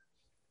ethic.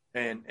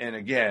 And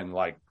again,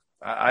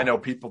 I know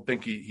people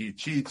think he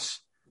cheats.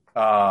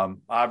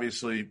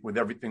 Obviously, with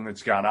everything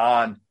that's gone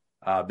on,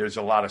 there's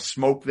a lot of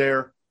smoke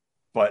there.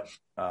 But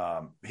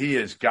he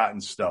has gotten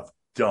stuff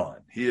done.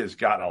 He has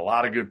gotten a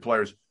lot of good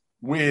players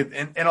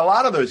and a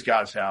lot of those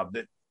guys have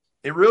that.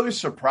 It really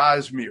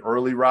surprised me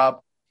early, Rob,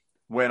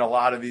 when a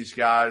lot of these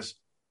guys,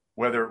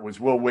 whether it was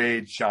Will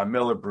Wade, Sean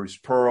Miller, Bruce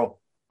Pearl,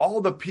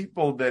 all the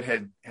people that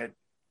had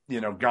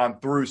gone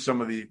through some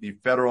of the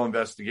federal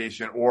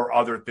investigation or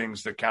other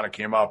things that kind of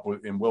came up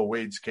in Will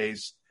Wade's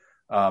case,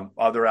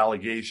 other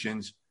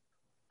allegations.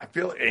 I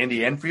feel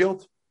Andy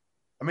Enfield.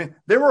 I mean,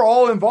 they were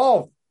all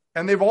involved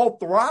and they've all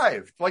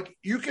thrived. Like,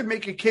 you could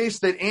make a case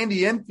that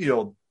Andy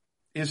Enfield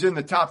is in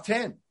the top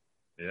 10.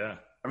 Yeah.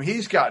 I mean,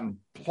 he's gotten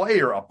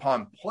player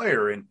upon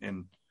player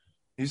and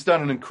he's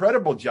done an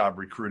incredible job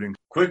recruiting.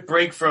 Quick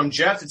break from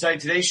Jeff to tell you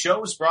today's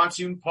show is brought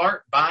to you in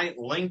part by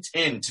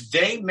LinkedIn.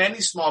 Today,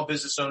 many small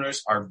business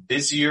owners are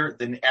busier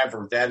than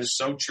ever. That is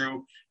so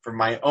true for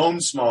my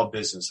own small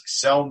business. I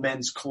sell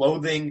men's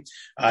clothing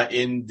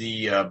in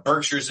the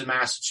Berkshires in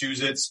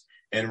Massachusetts.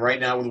 And right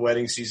now with the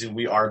wedding season,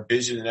 we are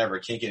busier than ever.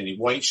 Can't get any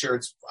white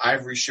shirts,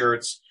 ivory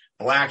shirts,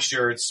 Black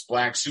shirts,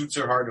 black suits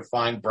are hard to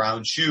find,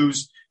 brown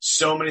shoes.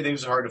 So many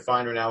things are hard to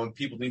find right now, and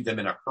people need them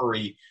in a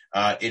hurry.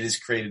 It has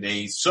created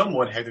a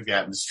somewhat hectic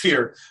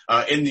atmosphere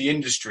in the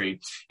industry.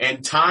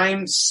 And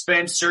time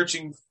spent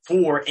searching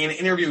for and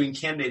interviewing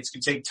candidates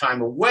can take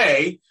time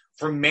away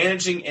from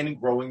managing and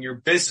growing your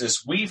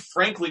business. We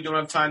frankly don't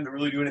have time to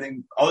really do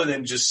anything other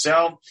than just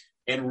sell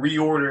and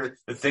reorder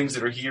the things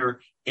that are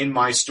here in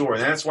my store.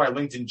 And that's why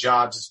LinkedIn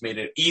Jobs has made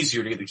it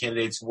easier to get the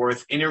candidates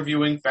worth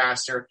interviewing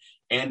faster,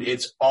 and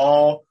it's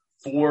all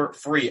for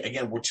free.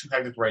 Again, we're too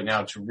hectic right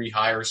now to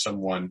rehire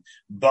someone,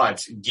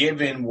 but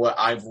given what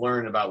I've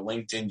learned about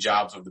LinkedIn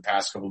Jobs over the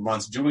past couple of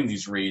months doing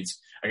these reads,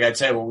 I got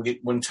to tell you,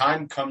 when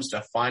time comes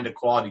to find a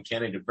quality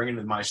candidate to bring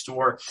into my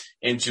store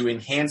and to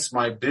enhance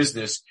my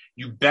business,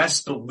 you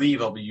best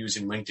believe I'll be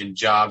using LinkedIn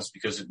Jobs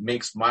because it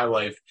makes my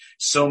life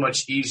so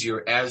much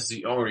easier as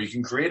the owner. You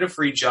can create a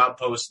free job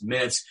post in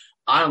minutes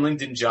on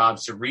LinkedIn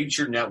Jobs to reach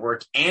your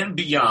network and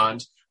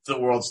beyond, the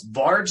world's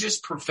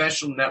largest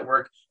professional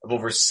network of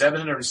over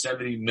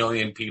 770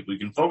 million people. You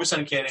can focus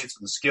on candidates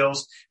with the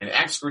skills and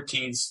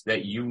expertise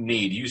that you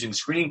need, using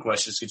screening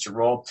questions to get your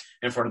role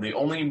in front of the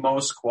only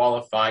most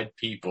qualified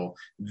people.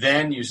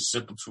 Then use the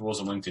simple tools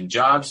of LinkedIn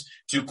Jobs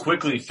to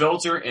quickly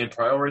filter and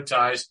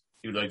prioritize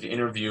who you'd like to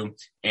interview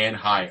and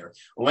hire.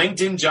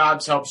 LinkedIn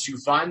Jobs helps you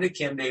find the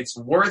candidates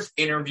worth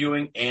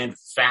interviewing and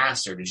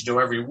faster. Did you know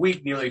every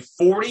week nearly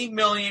 40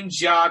 million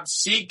job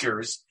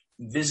seekers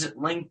visit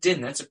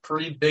LinkedIn? That's a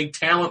pretty big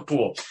talent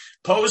pool.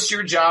 Post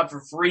your job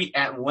for free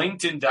at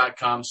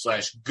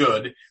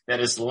linkedin.com/good.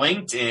 That is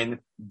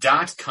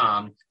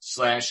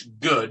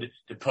linkedin.com/good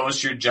to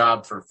post your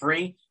job for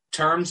free.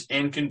 Terms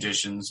and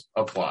conditions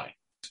apply.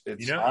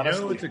 It's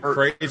a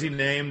crazy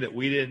name that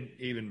we didn't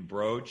even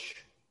broach.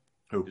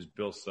 Who is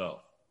Bill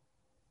Self?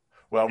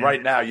 Well,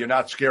 right now you're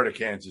not scared of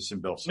Kansas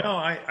and Bill Self. No,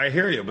 I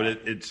hear you, but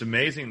it's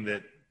amazing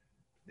that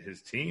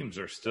his teams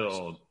are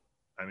still.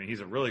 I mean,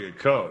 he's a really good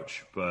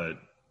coach, but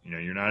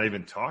you're not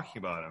even talking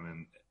about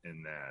him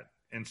in that.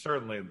 And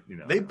certainly,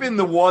 they've been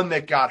the one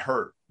that got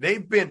hurt.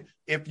 They've been.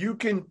 If you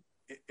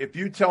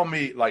tell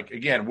me, like,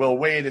 again, Will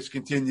Wade has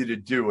continued to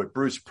do it.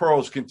 Bruce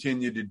Pearl's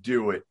continued to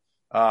do it.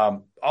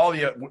 All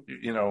the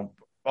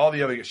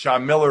other.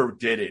 Sean Miller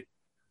did it.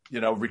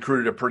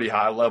 Recruited at a pretty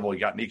high level. He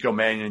got Nico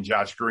Mannion,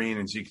 Josh Green,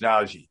 and Zeke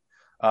Nnaji.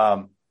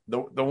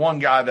 The one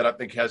guy that I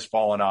think has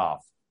fallen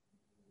off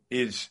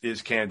is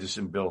Kansas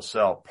and Bill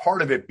Self.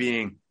 Part of it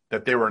being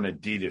that they were an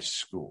Adidas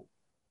school,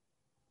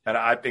 and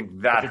I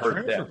think that hurt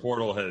them. The transfer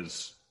portal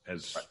has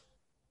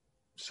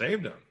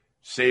saved them.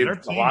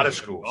 Saved a lot of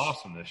schools.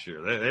 Awesome this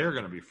year. They are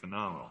going to be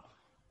phenomenal.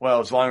 Well,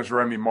 as long as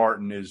Remy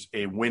Martin is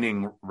a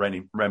winning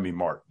Remy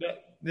Martin.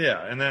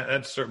 Yeah, and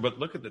that's. But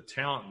look at the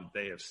talent that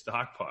they have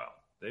stockpiled.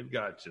 They've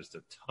got just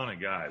a ton of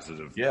guys that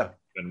have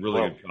been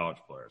really good college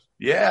players.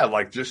 Yeah,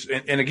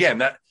 and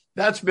again,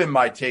 that's been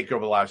my take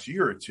over the last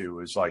year or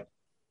two is like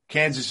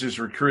Kansas's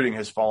recruiting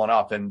has fallen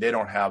off and they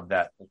don't have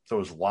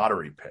those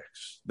lottery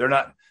picks. They're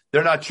not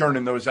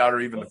churning those out or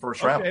even the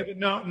first round. Okay, but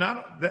no,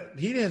 not that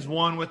he has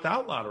won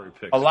without lottery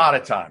picks. A lot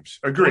of times.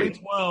 Agreed.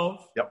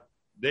 2012. Yep.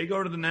 They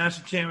go to the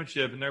national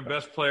championship and their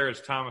best player is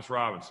Thomas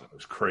Robinson. It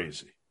was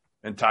crazy.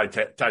 And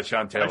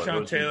Tyshawn Taylor.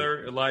 Tyshawn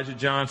Taylor, Elijah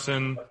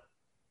Johnson,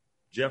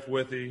 Jeff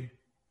Withey.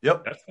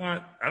 Yep. That's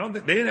not – I don't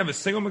think – they didn't have a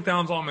single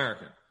McDonald's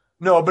All-American.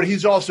 No, but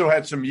he's also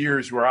had some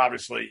years where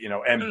obviously,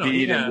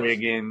 Embiid and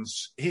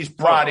Wiggins. He's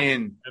brought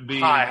in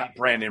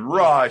Brandon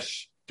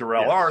Rush,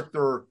 Darrell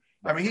Arthur.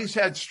 I mean, he's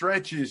had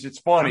stretches. It's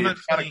funny. I'm not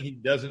saying he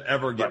doesn't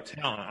ever get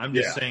talent. I'm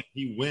just saying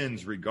he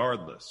wins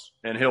regardless.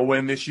 And he'll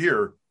win this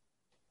year.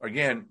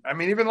 Again, I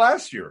mean, even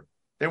last year.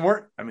 They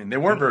weren't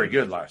very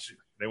good last year.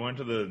 They went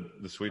to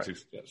the Sweet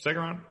 16.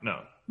 Second round?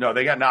 No,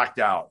 they got knocked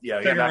out.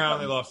 Yeah, second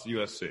round, they lost to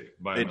USC.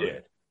 They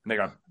did. And they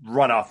got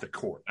run off the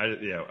court. I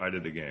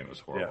did the game. It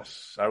was horrible.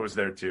 Yes, I was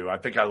there too. I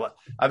think I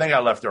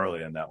left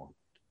early in that one.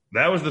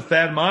 That was the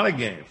Thad Matta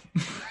game.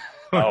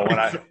 When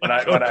I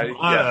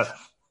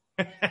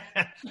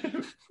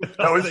that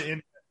was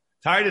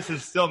Titus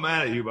is still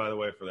mad at you, by the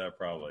way, for that.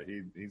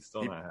 Probably he's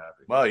still not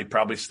happy. Well, he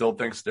probably still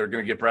thinks they're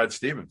going to get Brad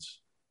Stevens.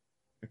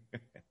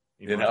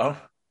 He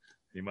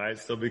might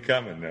still be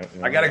coming.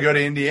 I got to go to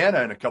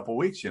Indiana in a couple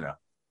weeks.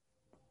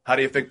 How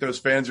do you think those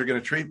fans are going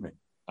to treat me?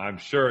 I'm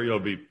sure you'll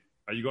be.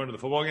 Are you going to the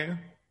football game?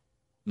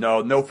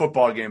 No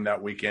football game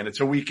that weekend. It's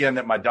a weekend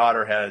that my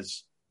daughter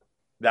has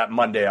that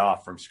Monday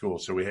off from school,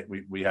 so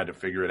we had to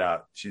figure it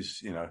out.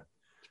 She's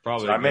it's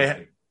probably. So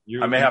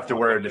I may have to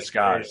wear a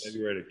disguise. I'd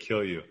be ready to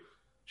kill you.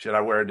 Should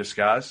I wear a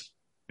disguise?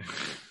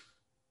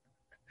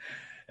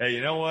 Hey,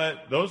 you know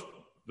what?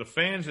 The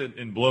fans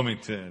in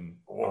Bloomington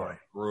are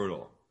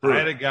brutal. I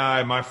had a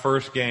guy. My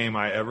first game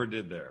I ever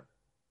did there.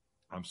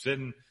 I'm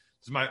sitting.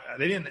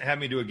 They didn't have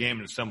me do a game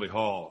in Assembly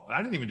Hall.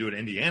 I didn't even do an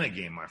Indiana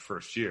game my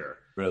first year.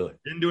 Really?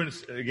 Didn't do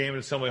a game in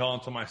Assembly Hall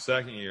until my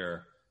second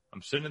year.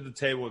 I'm sitting at the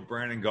table with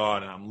Brandon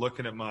Gaud, and I'm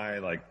looking at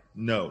my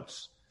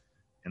notes.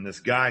 And this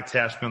guy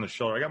taps me on the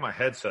shoulder. I got my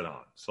headset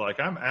on, so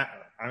I'm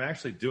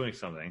actually doing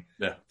something.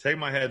 Yeah. Take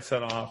my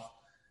headset off,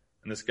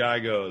 and this guy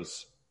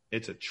goes,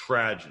 "It's a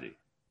tragedy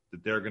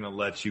that they're going to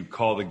let you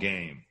call the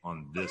game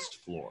on this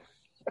floor.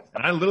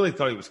 And I literally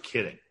thought he was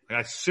kidding. Like,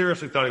 I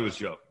seriously thought he was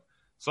joking.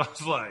 So I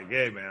was like,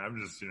 hey, man, I'm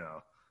just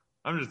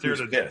here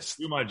to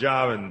do my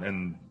job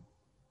and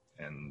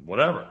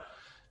whatever.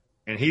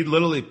 And he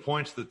literally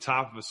points to the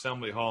top of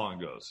Assembly Hall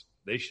and goes,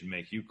 they should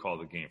make you call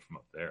the game from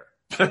up there.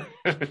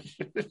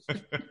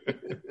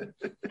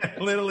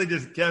 Literally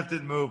just kept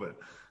it moving.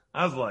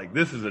 I was like,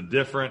 this is a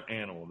different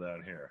animal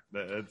down here.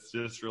 That's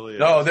just really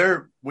no.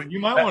 You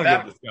might want to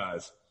get this,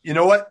 guys. You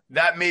know what?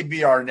 That may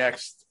be our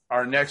next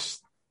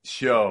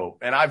show,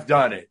 and I've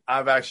done it.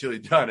 I've actually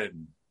done it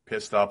and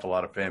pissed off a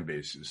lot of fan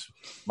bases.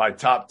 My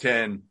top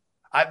 10.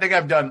 I think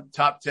I've done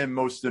top 10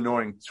 most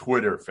annoying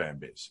Twitter fan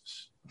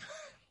bases,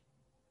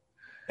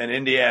 and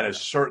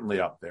Indiana's certainly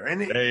up there.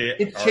 And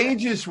it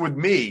changes with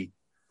me.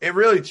 It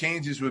really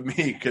changes with me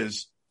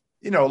because,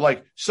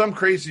 like some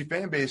crazy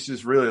fan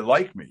bases really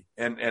like me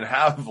and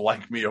have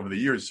liked me over the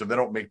years, so they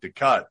don't make the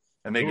cut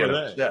and they get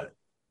upset.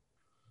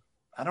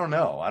 I don't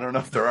know. I don't know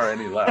if there are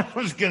any left. I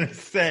was going to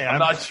say. I'm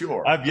not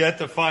sure. I've yet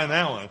to find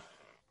that one.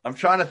 I'm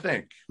trying to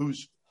think.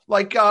 Who's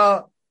like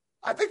I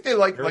think they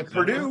like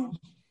Purdue.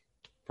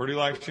 Purdue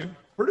likes you?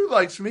 Purdue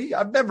likes me.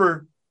 I've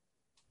never,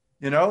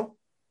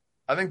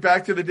 I think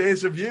back to the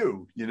days of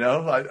you,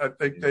 I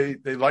think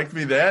they liked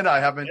me then. I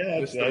haven't.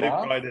 Yeah,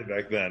 I did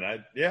back then.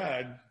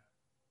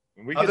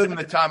 Other than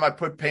the time I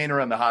put Painter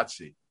on the hot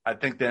seat, I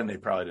think then they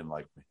probably didn't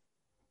like me.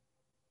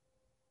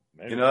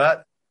 Maybe. You know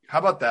that? How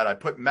about that? I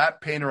put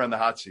Matt Painter on the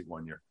hot seat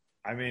one year.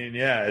 I mean,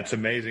 yeah, it's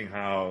amazing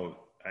how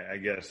I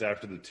guess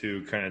after the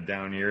two kind of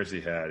down years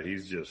he had,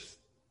 he's just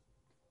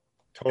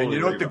totally. And you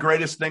know what the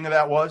greatest thing of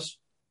that was?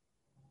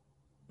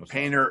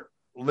 Painter.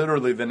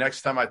 Literally, the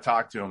next time I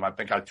talked to him, I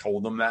think I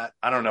told him that.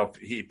 I don't know if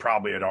he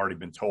probably had already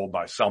been told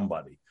by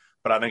somebody,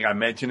 but I think I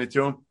mentioned it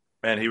to him,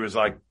 and he was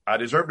like, I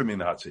deserve to be in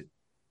the hot seat.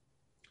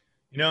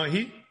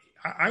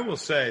 I will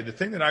say, the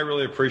thing that I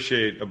really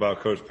appreciate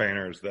about Coach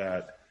Painter is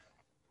that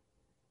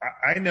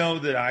I know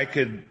that I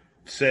could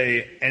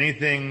say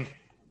anything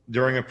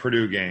during a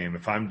Purdue game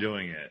if I'm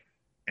doing it,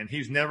 and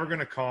he's never going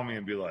to call me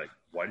and be like,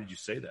 why did you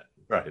say that?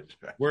 Right.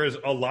 Whereas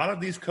a lot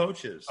of these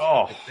coaches,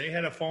 if they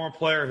had a former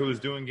player who was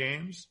doing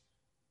games,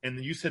 and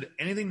you said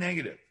anything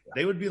negative,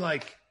 they would be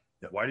like,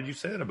 why did you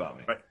say that about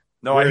me? Right.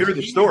 No, I hear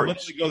the stories.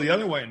 Let's go the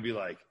other way and be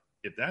like,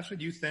 if that's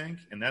what you think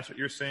and that's what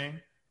you're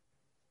saying,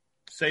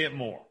 say it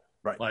more.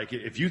 Right. Like,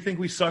 if you think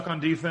we suck on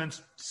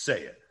defense,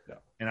 say it. Yeah.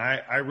 And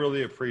I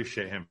really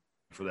appreciate him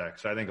for that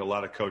because I think a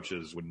lot of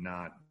coaches would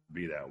not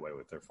be that way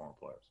with their former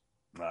players.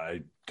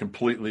 I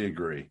completely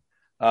agree.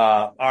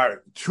 All right,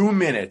 2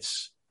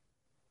 minutes.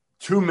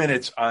 2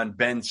 minutes on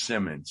Ben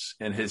Simmons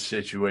and his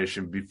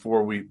situation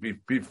before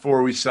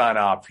we sign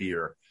off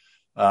here.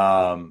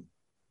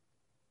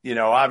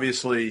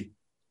 Obviously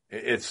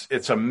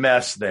it's a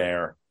mess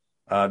there.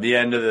 The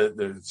end of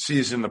the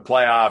season, the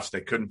playoffs,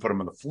 they couldn't put him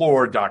on the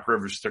floor. Doc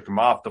Rivers took him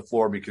off the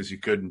floor because he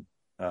couldn't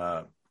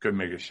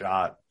make a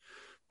shot.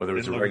 Whether it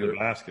was a regular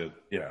basket.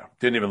 Yeah.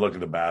 Didn't even look at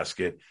the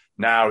basket.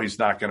 Now he's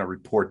not going to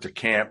report to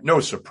camp. No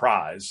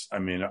surprise. I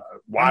mean,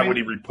 why would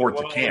he report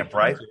to camp,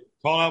 right?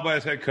 Called out by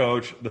his head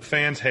coach. The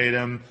fans hate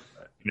him.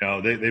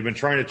 They've been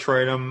trying to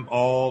trade him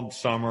all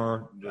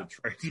summer. The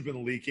trade's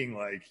been leaking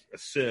like a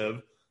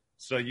sieve.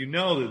 So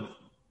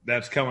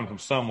that's coming from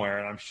somewhere,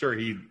 and I'm sure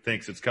he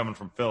thinks it's coming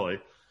from Philly.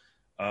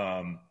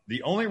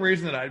 The only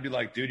reason that I'd be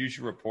like, dude, you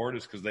should report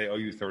is because they owe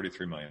you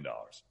 $33 million.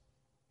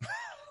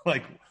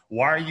 Like,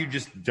 why are you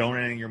just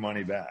donating your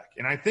money back?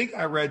 And I think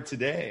I read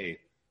today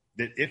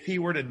that if he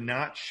were to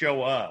not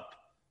show up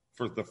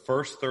for the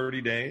first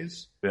 30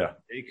 days,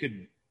 they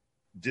could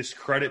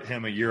discredit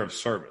him a year of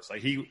service.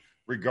 Like he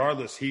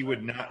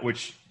would not,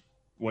 which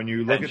when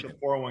you look at the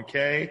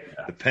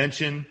 401k, the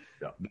pension,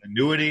 the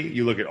annuity,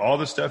 you look at all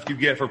the stuff you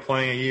get for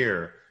playing a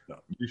year,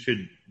 you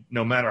should,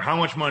 no matter how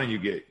much money you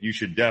get, you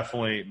should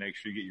definitely make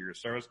sure you get your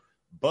service.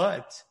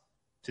 But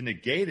to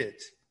negate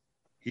it,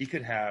 he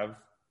could have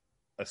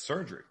a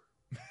surgery.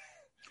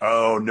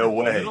 Oh, no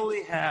way.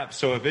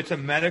 So if it's a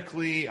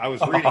medically, I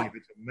was reading, if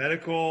it's a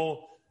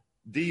medical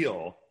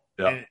deal,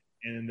 and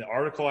in the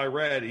article I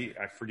read,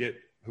 I forget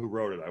who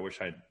wrote it. I wish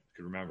I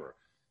could remember.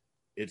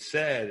 It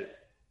said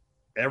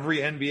every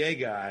NBA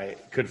guy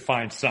could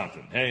find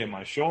something. Hey,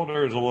 my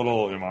shoulder is a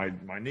little, my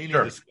knee needs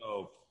a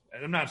scope.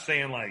 And I'm not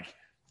saying like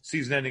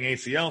season-ending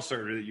ACL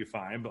surgery that you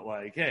find, but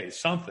like, hey,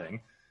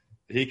 something.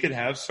 He could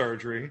have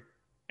surgery,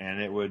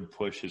 and it would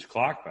push his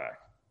clock back,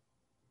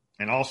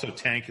 and also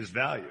tank his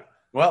value.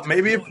 Well,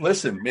 maybe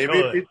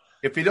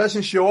if he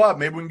doesn't show up,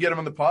 maybe we can get him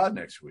on the pod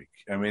next week.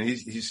 I mean,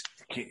 he's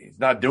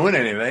not doing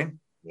anything.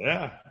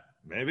 Yeah,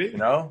 maybe.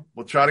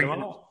 We'll try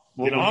to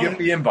we'll give him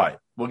the invite.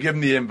 We'll give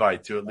him the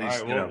invite to at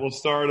least. All right,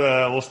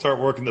 we'll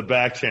start working the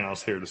back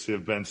channels here to see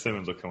if Ben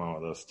Simmons will come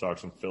on with us. Talk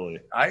some Philly.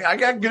 I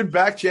got good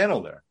back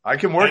channel there. I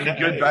can work a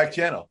good back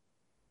channel.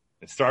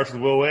 It starts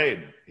with Will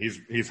Wade.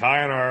 He's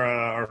high on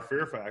our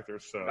fear factor.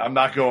 So I'm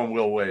not going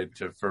Will Wade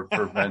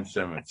for Ben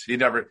Simmons.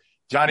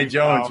 Johnny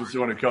Jones was the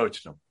one who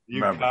coached him.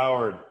 You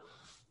coward.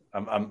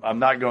 I'm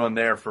not going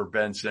there for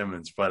Ben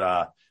Simmons,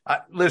 but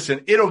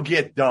Listen, it'll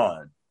get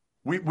done.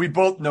 We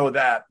both know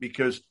that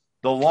because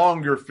the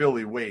longer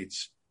Philly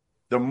waits,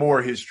 the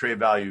more his trade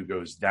value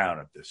goes down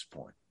at this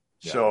point.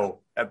 Yeah. So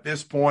at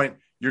this point,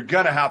 you're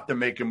going to have to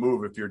make a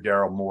move if you're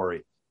Daryl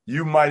Morey.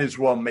 You might as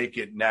well make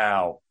it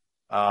now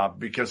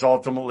because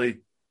ultimately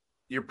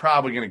you're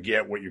probably going to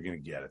get what you're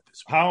going to get at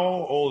this point. How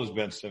old is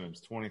Ben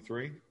Simmons?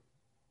 23?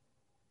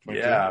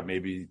 Yeah,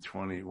 maybe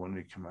 20. When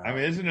did he come out? I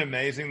mean, isn't it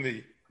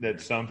amazing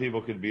that some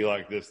people could be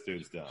like, this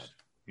dude's done?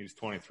 He's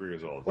 23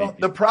 years old. Well,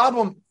 the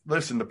problem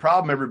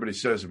everybody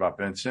says about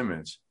Ben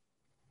Simmons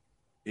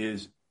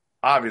is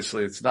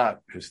obviously it's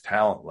not his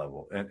talent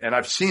level. And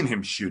I've seen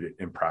him shoot it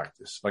in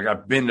practice. Like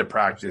I've been to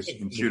practice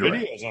and shoot it.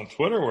 Videos on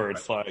Twitter where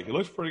it's like, it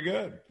looks pretty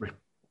good.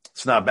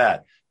 It's not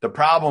bad. The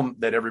problem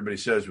that everybody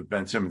says with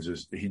Ben Simmons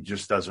is he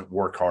just doesn't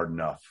work hard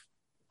enough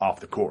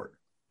off the court.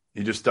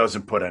 He just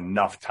doesn't put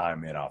enough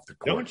time in off the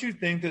court. Don't you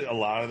think that a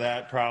lot of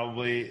that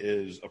probably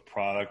is a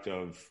product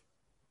of,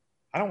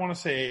 I don't want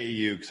to say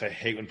AAU because I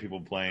hate when people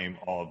blame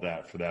all of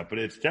that for that, but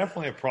it's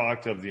definitely a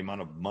product of the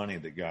amount of money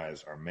that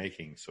guys are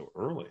making so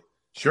early.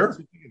 Sure.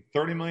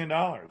 $30 million.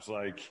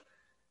 Like,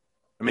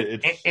 I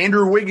mean,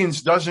 Andrew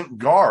Wiggins doesn't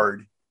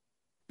guard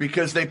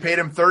because they paid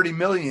him $30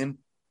 million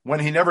when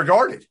he never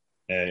guarded.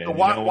 So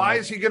why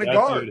is he going to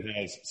guard? Dude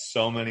has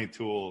so many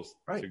tools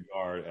to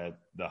guard at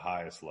the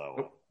highest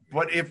level.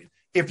 But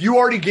if you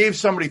already gave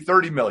somebody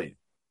 $30 million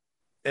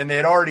and they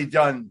had already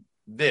done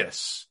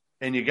this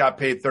and you got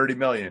paid $30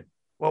 million,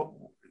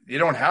 well, you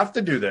don't have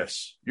to do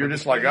this. You're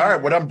just like, all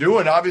right, what I'm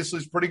doing obviously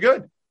is pretty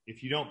good.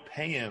 If you don't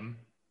pay him,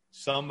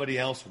 somebody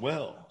else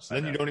will. So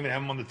then you don't even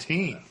have him on the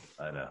team.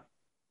 I know.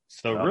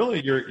 So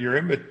really, you're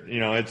in,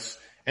 it's,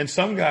 and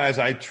some guys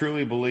I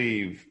truly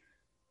believe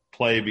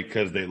play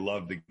because they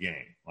love the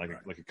game, like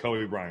a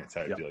Kobe Bryant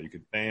type deal. You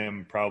could pay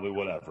him probably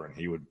whatever, and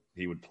he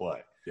would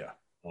play. Yeah.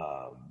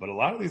 But a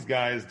lot of these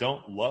guys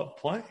don't love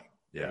playing.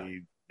 Yeah.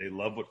 They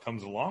love what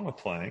comes along with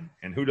playing,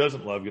 and who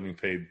doesn't love getting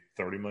paid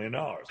 $30 million?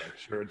 I'm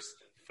sure it's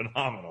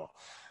phenomenal.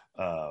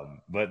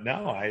 But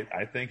no,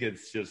 I think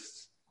it's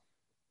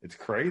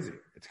crazy.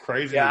 It's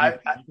crazy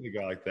that you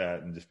can go like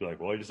that and just be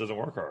like, well, he just doesn't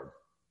work hard.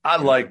 I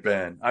like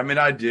Ben. I mean,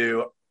 I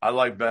do. I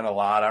like Ben a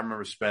lot. I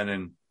remember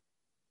spending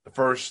the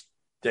first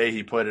day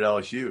he played at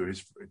LSU,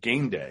 his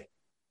game day.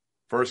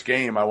 First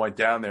game, I went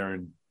down there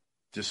and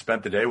just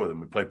spent the day with him.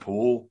 We played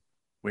pool.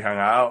 We hung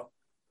out.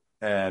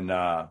 And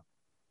I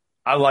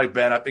like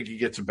Ben. I think he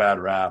gets a bad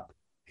rap.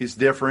 He's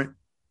different.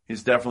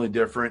 He's definitely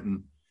different.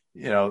 And,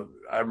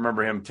 I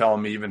remember him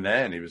telling me even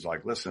then, he was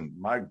like, listen,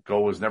 my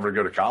goal was never to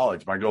go to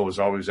college. My goal was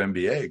always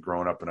NBA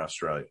growing up in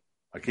Australia.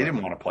 Like he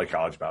didn't want to play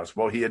college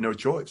basketball. He had no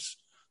choice.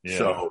 Yeah.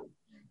 So,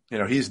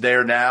 he's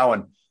there now.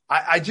 And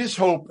I just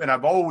hope, and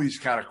I've always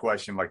kind of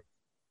questioned, like,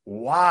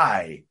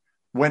 why,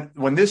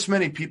 when this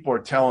many people are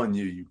telling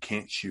you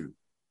can't shoot,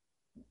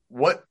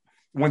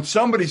 when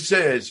somebody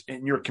says,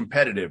 and you're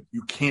competitive,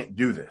 you can't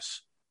do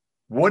this,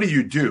 what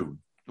do?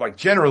 Like,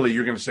 generally,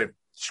 you're going to say,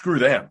 screw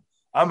them.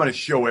 I'm going to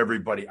show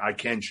everybody I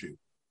can shoot.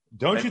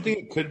 Don't you think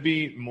it could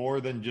be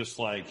more than just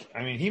like,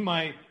 I mean, he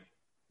might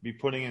be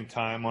putting in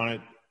time on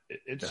it.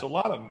 It's a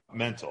lot of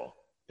mental.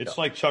 It's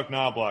like Chuck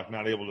Knobloch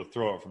not able to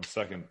throw it from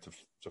second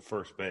to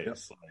first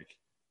base. Like,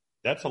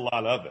 that's a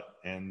lot of it.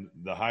 And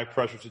the high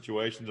pressure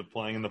situations of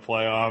playing in the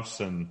playoffs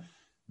and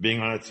being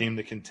on a team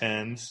that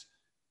contends.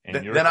 And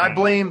then I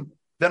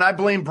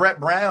blame Brett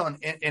Brown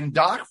and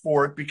Doc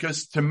for it,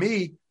 because to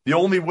me, the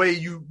only way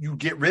you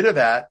get rid of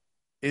that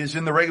is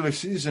in the regular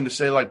season to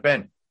say, like,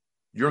 Ben,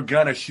 you're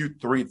going to shoot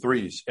 3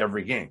 threes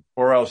every game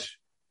or else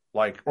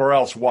what?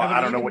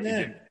 I don't know what you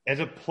do. As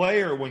a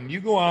player, when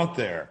you go out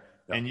there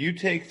and you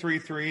take 3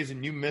 threes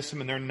and you miss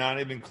them and they're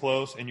not even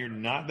close and you're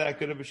not that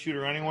good of a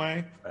shooter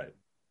anyway. Right.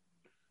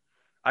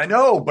 I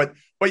know, but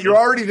you're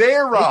already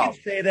there, Rob. They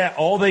can say that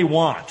all they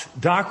want.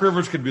 Doc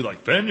Rivers could be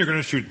like, Ben, you're going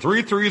to shoot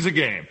 3 threes a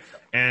game.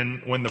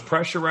 And when the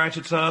pressure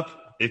ratchets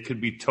up, it could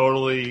be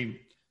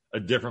totally a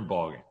different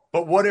ballgame.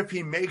 But what if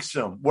he makes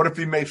them? What if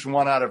he makes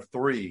 1 out of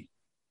 3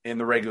 in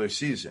the regular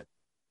season?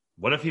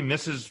 What if he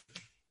misses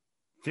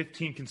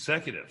 15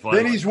 consecutive?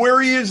 Then he's where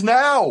he is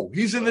now.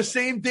 He's in the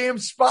same damn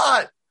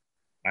spot.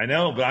 I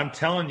know, but I'm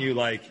telling you,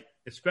 like,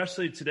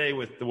 especially today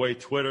with the way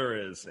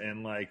Twitter is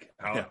and like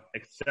how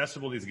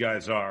accessible these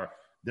guys are,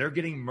 they're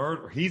getting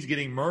murdered. He's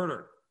getting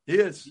murdered. He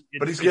is,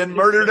 but he's getting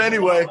murdered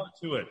anyway.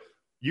 To it.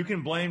 You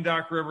can blame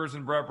Doc Rivers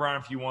and Brett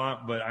Brown if you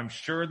want, but I'm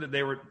sure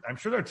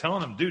they're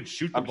telling him, dude,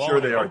 shoot the ball. I'm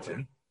sure they are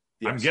too.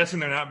 Yes. I'm guessing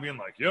they're not being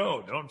like,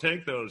 yo, don't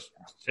take those.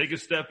 Take a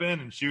step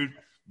in and shoot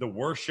the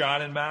worst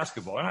shot in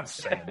basketball. I'm not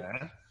saying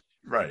that.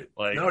 Right.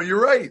 Like, no,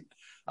 you're right.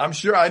 I'm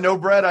sure. I know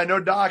Brett. I know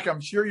Doc. I'm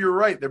sure you're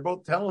right. They're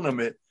both telling him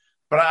it.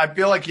 But I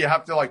feel like you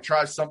have to, like,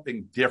 try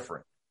something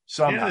different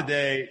somehow. At the end of the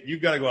day,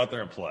 you've got to go out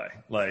there and play.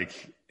 Like,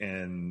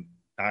 and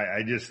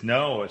I just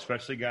know,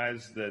 especially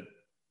guys that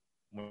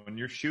when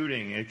you're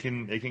shooting, it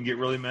can get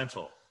really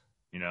mental,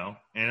 And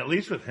at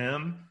least with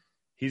him,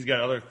 he's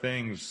got other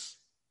things.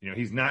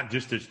 He's not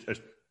just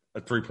a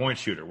 3-point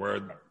shooter,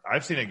 where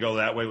I've seen it go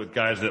that way with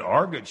guys that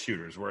are good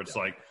shooters, where it's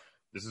like,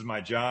 this is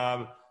my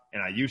job.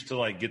 And I used to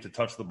like get to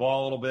touch the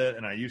ball a little bit,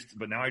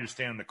 but now I just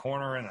stand in the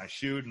corner and I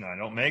shoot and I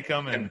don't make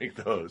them. And make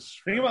those.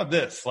 Think about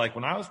this. Like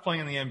when I was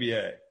playing in the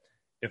NBA,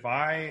 if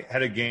I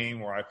had a game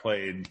where I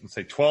played, let's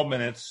say 12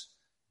 minutes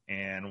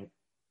and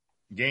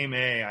game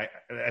A,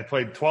 I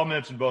played 12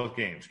 minutes in both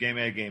games, game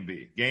A, game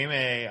B. Game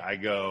A, I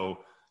go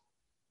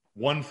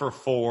 1 for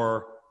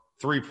 4,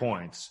 3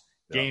 points.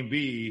 Yep. Game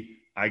B,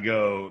 I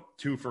go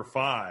 2 for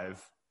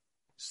 5,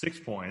 6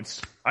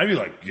 points. I'd be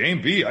like,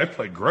 game B, I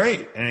played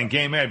great. And in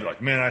game A, I'd be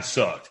like, man, I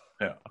sucked.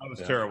 Yeah. I was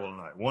terrible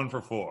tonight. 1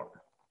 for 4.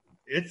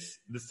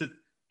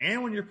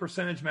 And when your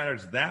percentage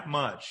matters that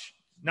much,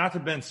 not to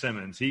Ben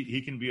Simmons,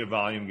 he can be a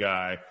volume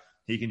guy.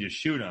 He can just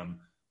shoot them.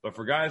 But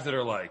for guys that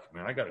are like,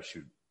 man, I got to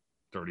shoot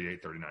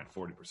 38, 39,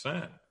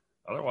 40%.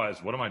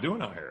 Otherwise, what am I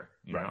doing out here?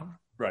 You know?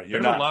 Right.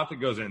 There's a lot that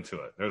goes into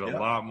it. There's a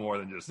lot more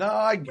than just. No,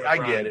 I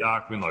get it.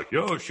 Doc being like,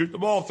 yo, shoot the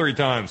ball 3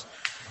 times.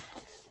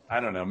 I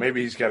don't know.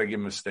 Maybe he's got to give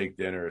him a steak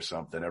dinner or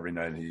something every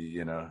night.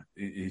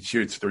 He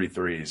shoots 3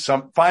 threes.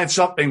 Find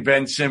something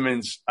Ben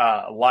Simmons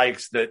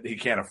likes that he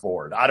can't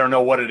afford. I don't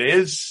know what it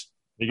is.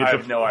 I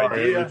have no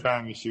idea. Every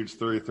time he shoots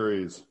 3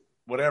 threes.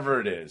 Whatever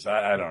it is,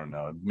 I don't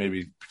know.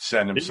 Maybe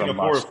send him some. He can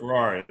afford a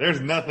Ferrari.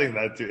 There's nothing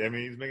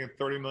he's making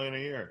 $30 million a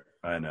year.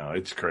 I know,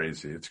 it's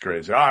crazy. It's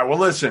crazy. All right, well,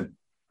 listen,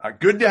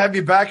 good to have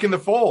you back in the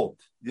fold.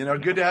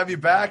 Good to have you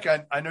back.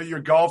 I know your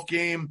golf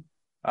game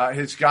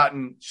has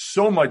gotten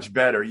so much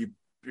better.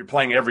 You're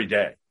playing every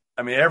day.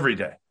 Every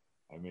day.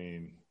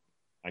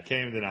 I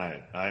can't even deny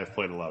it. I have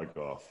played a lot of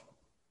golf.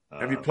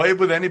 Have you played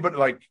with anybody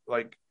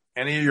like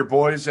any of your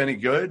boys? Any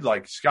good?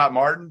 Like Scott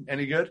Martin?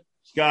 Any good?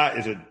 Scott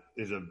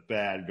is a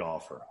bad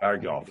golfer.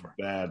 Bad golfer.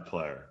 Bad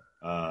player.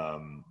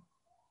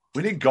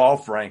 We need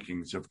golf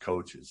rankings of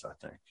coaches, I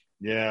think.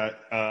 Yeah,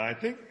 I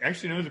think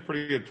actually he's a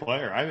pretty good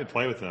player. I haven't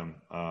played with him,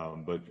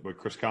 but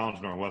Chris Collins,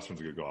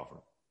 Northwestern's a good golfer.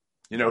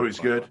 You know who's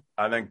good?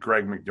 I think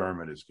Greg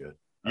McDermott is good.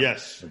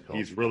 Yes,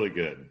 he's really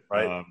good.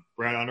 Right.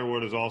 Brad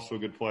Underwood is also a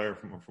good player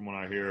from what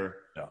I hear.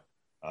 Yeah.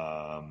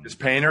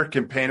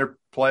 Can Painter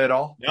play at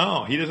all?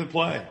 No, he doesn't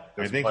play.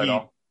 I think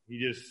he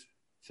just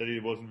said he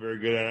wasn't very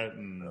good at it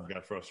and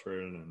got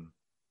frustrated and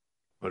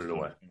put it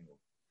away.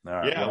 All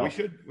right, yeah,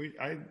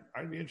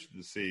 I'd be interested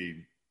to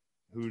see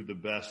who the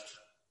best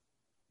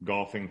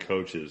golfing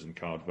coaches in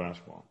college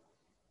basketball.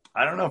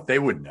 I don't know if they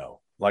would know.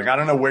 I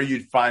don't know where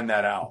you'd find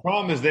that out. The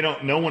problem is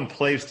no one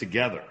plays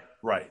together.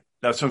 Right.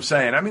 That's what I'm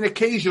saying.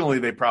 occasionally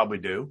they probably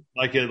do.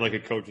 Like a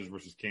coaches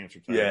versus cancer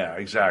type. Yeah,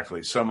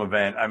 exactly. Some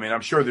event.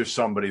 I'm sure there's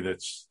somebody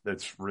that's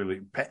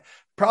really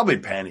probably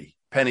Penny.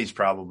 Penny's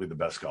probably the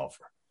best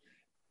golfer.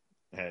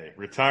 Hey,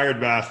 retired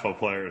basketball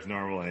players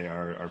normally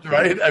are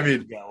right.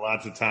 Got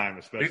lots of time,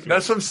 especially.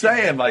 That's what I'm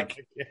saying.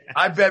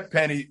 I bet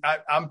Penny.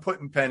 I'm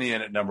putting Penny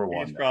in at number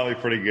 1. He's probably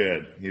pretty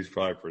good.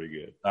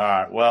 All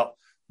right. Well,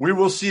 we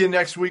will see you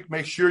next week.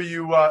 Make sure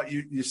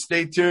you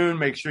stay tuned.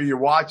 Make sure you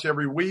watch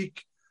every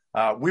week.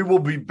 We will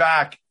be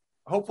back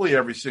hopefully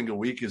every single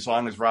week as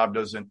long as Rob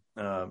doesn't,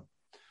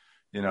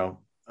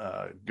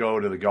 go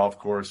to the golf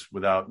course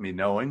without me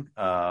knowing.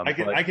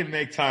 I can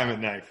make time at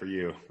night for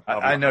you.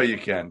 I know you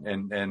can.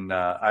 And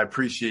I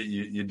appreciate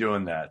you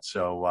doing that.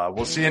 So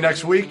we'll see you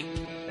next week.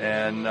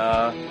 And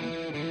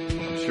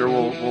I'm sure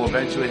we'll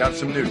eventually have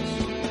some news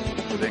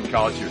within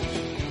College Hoops.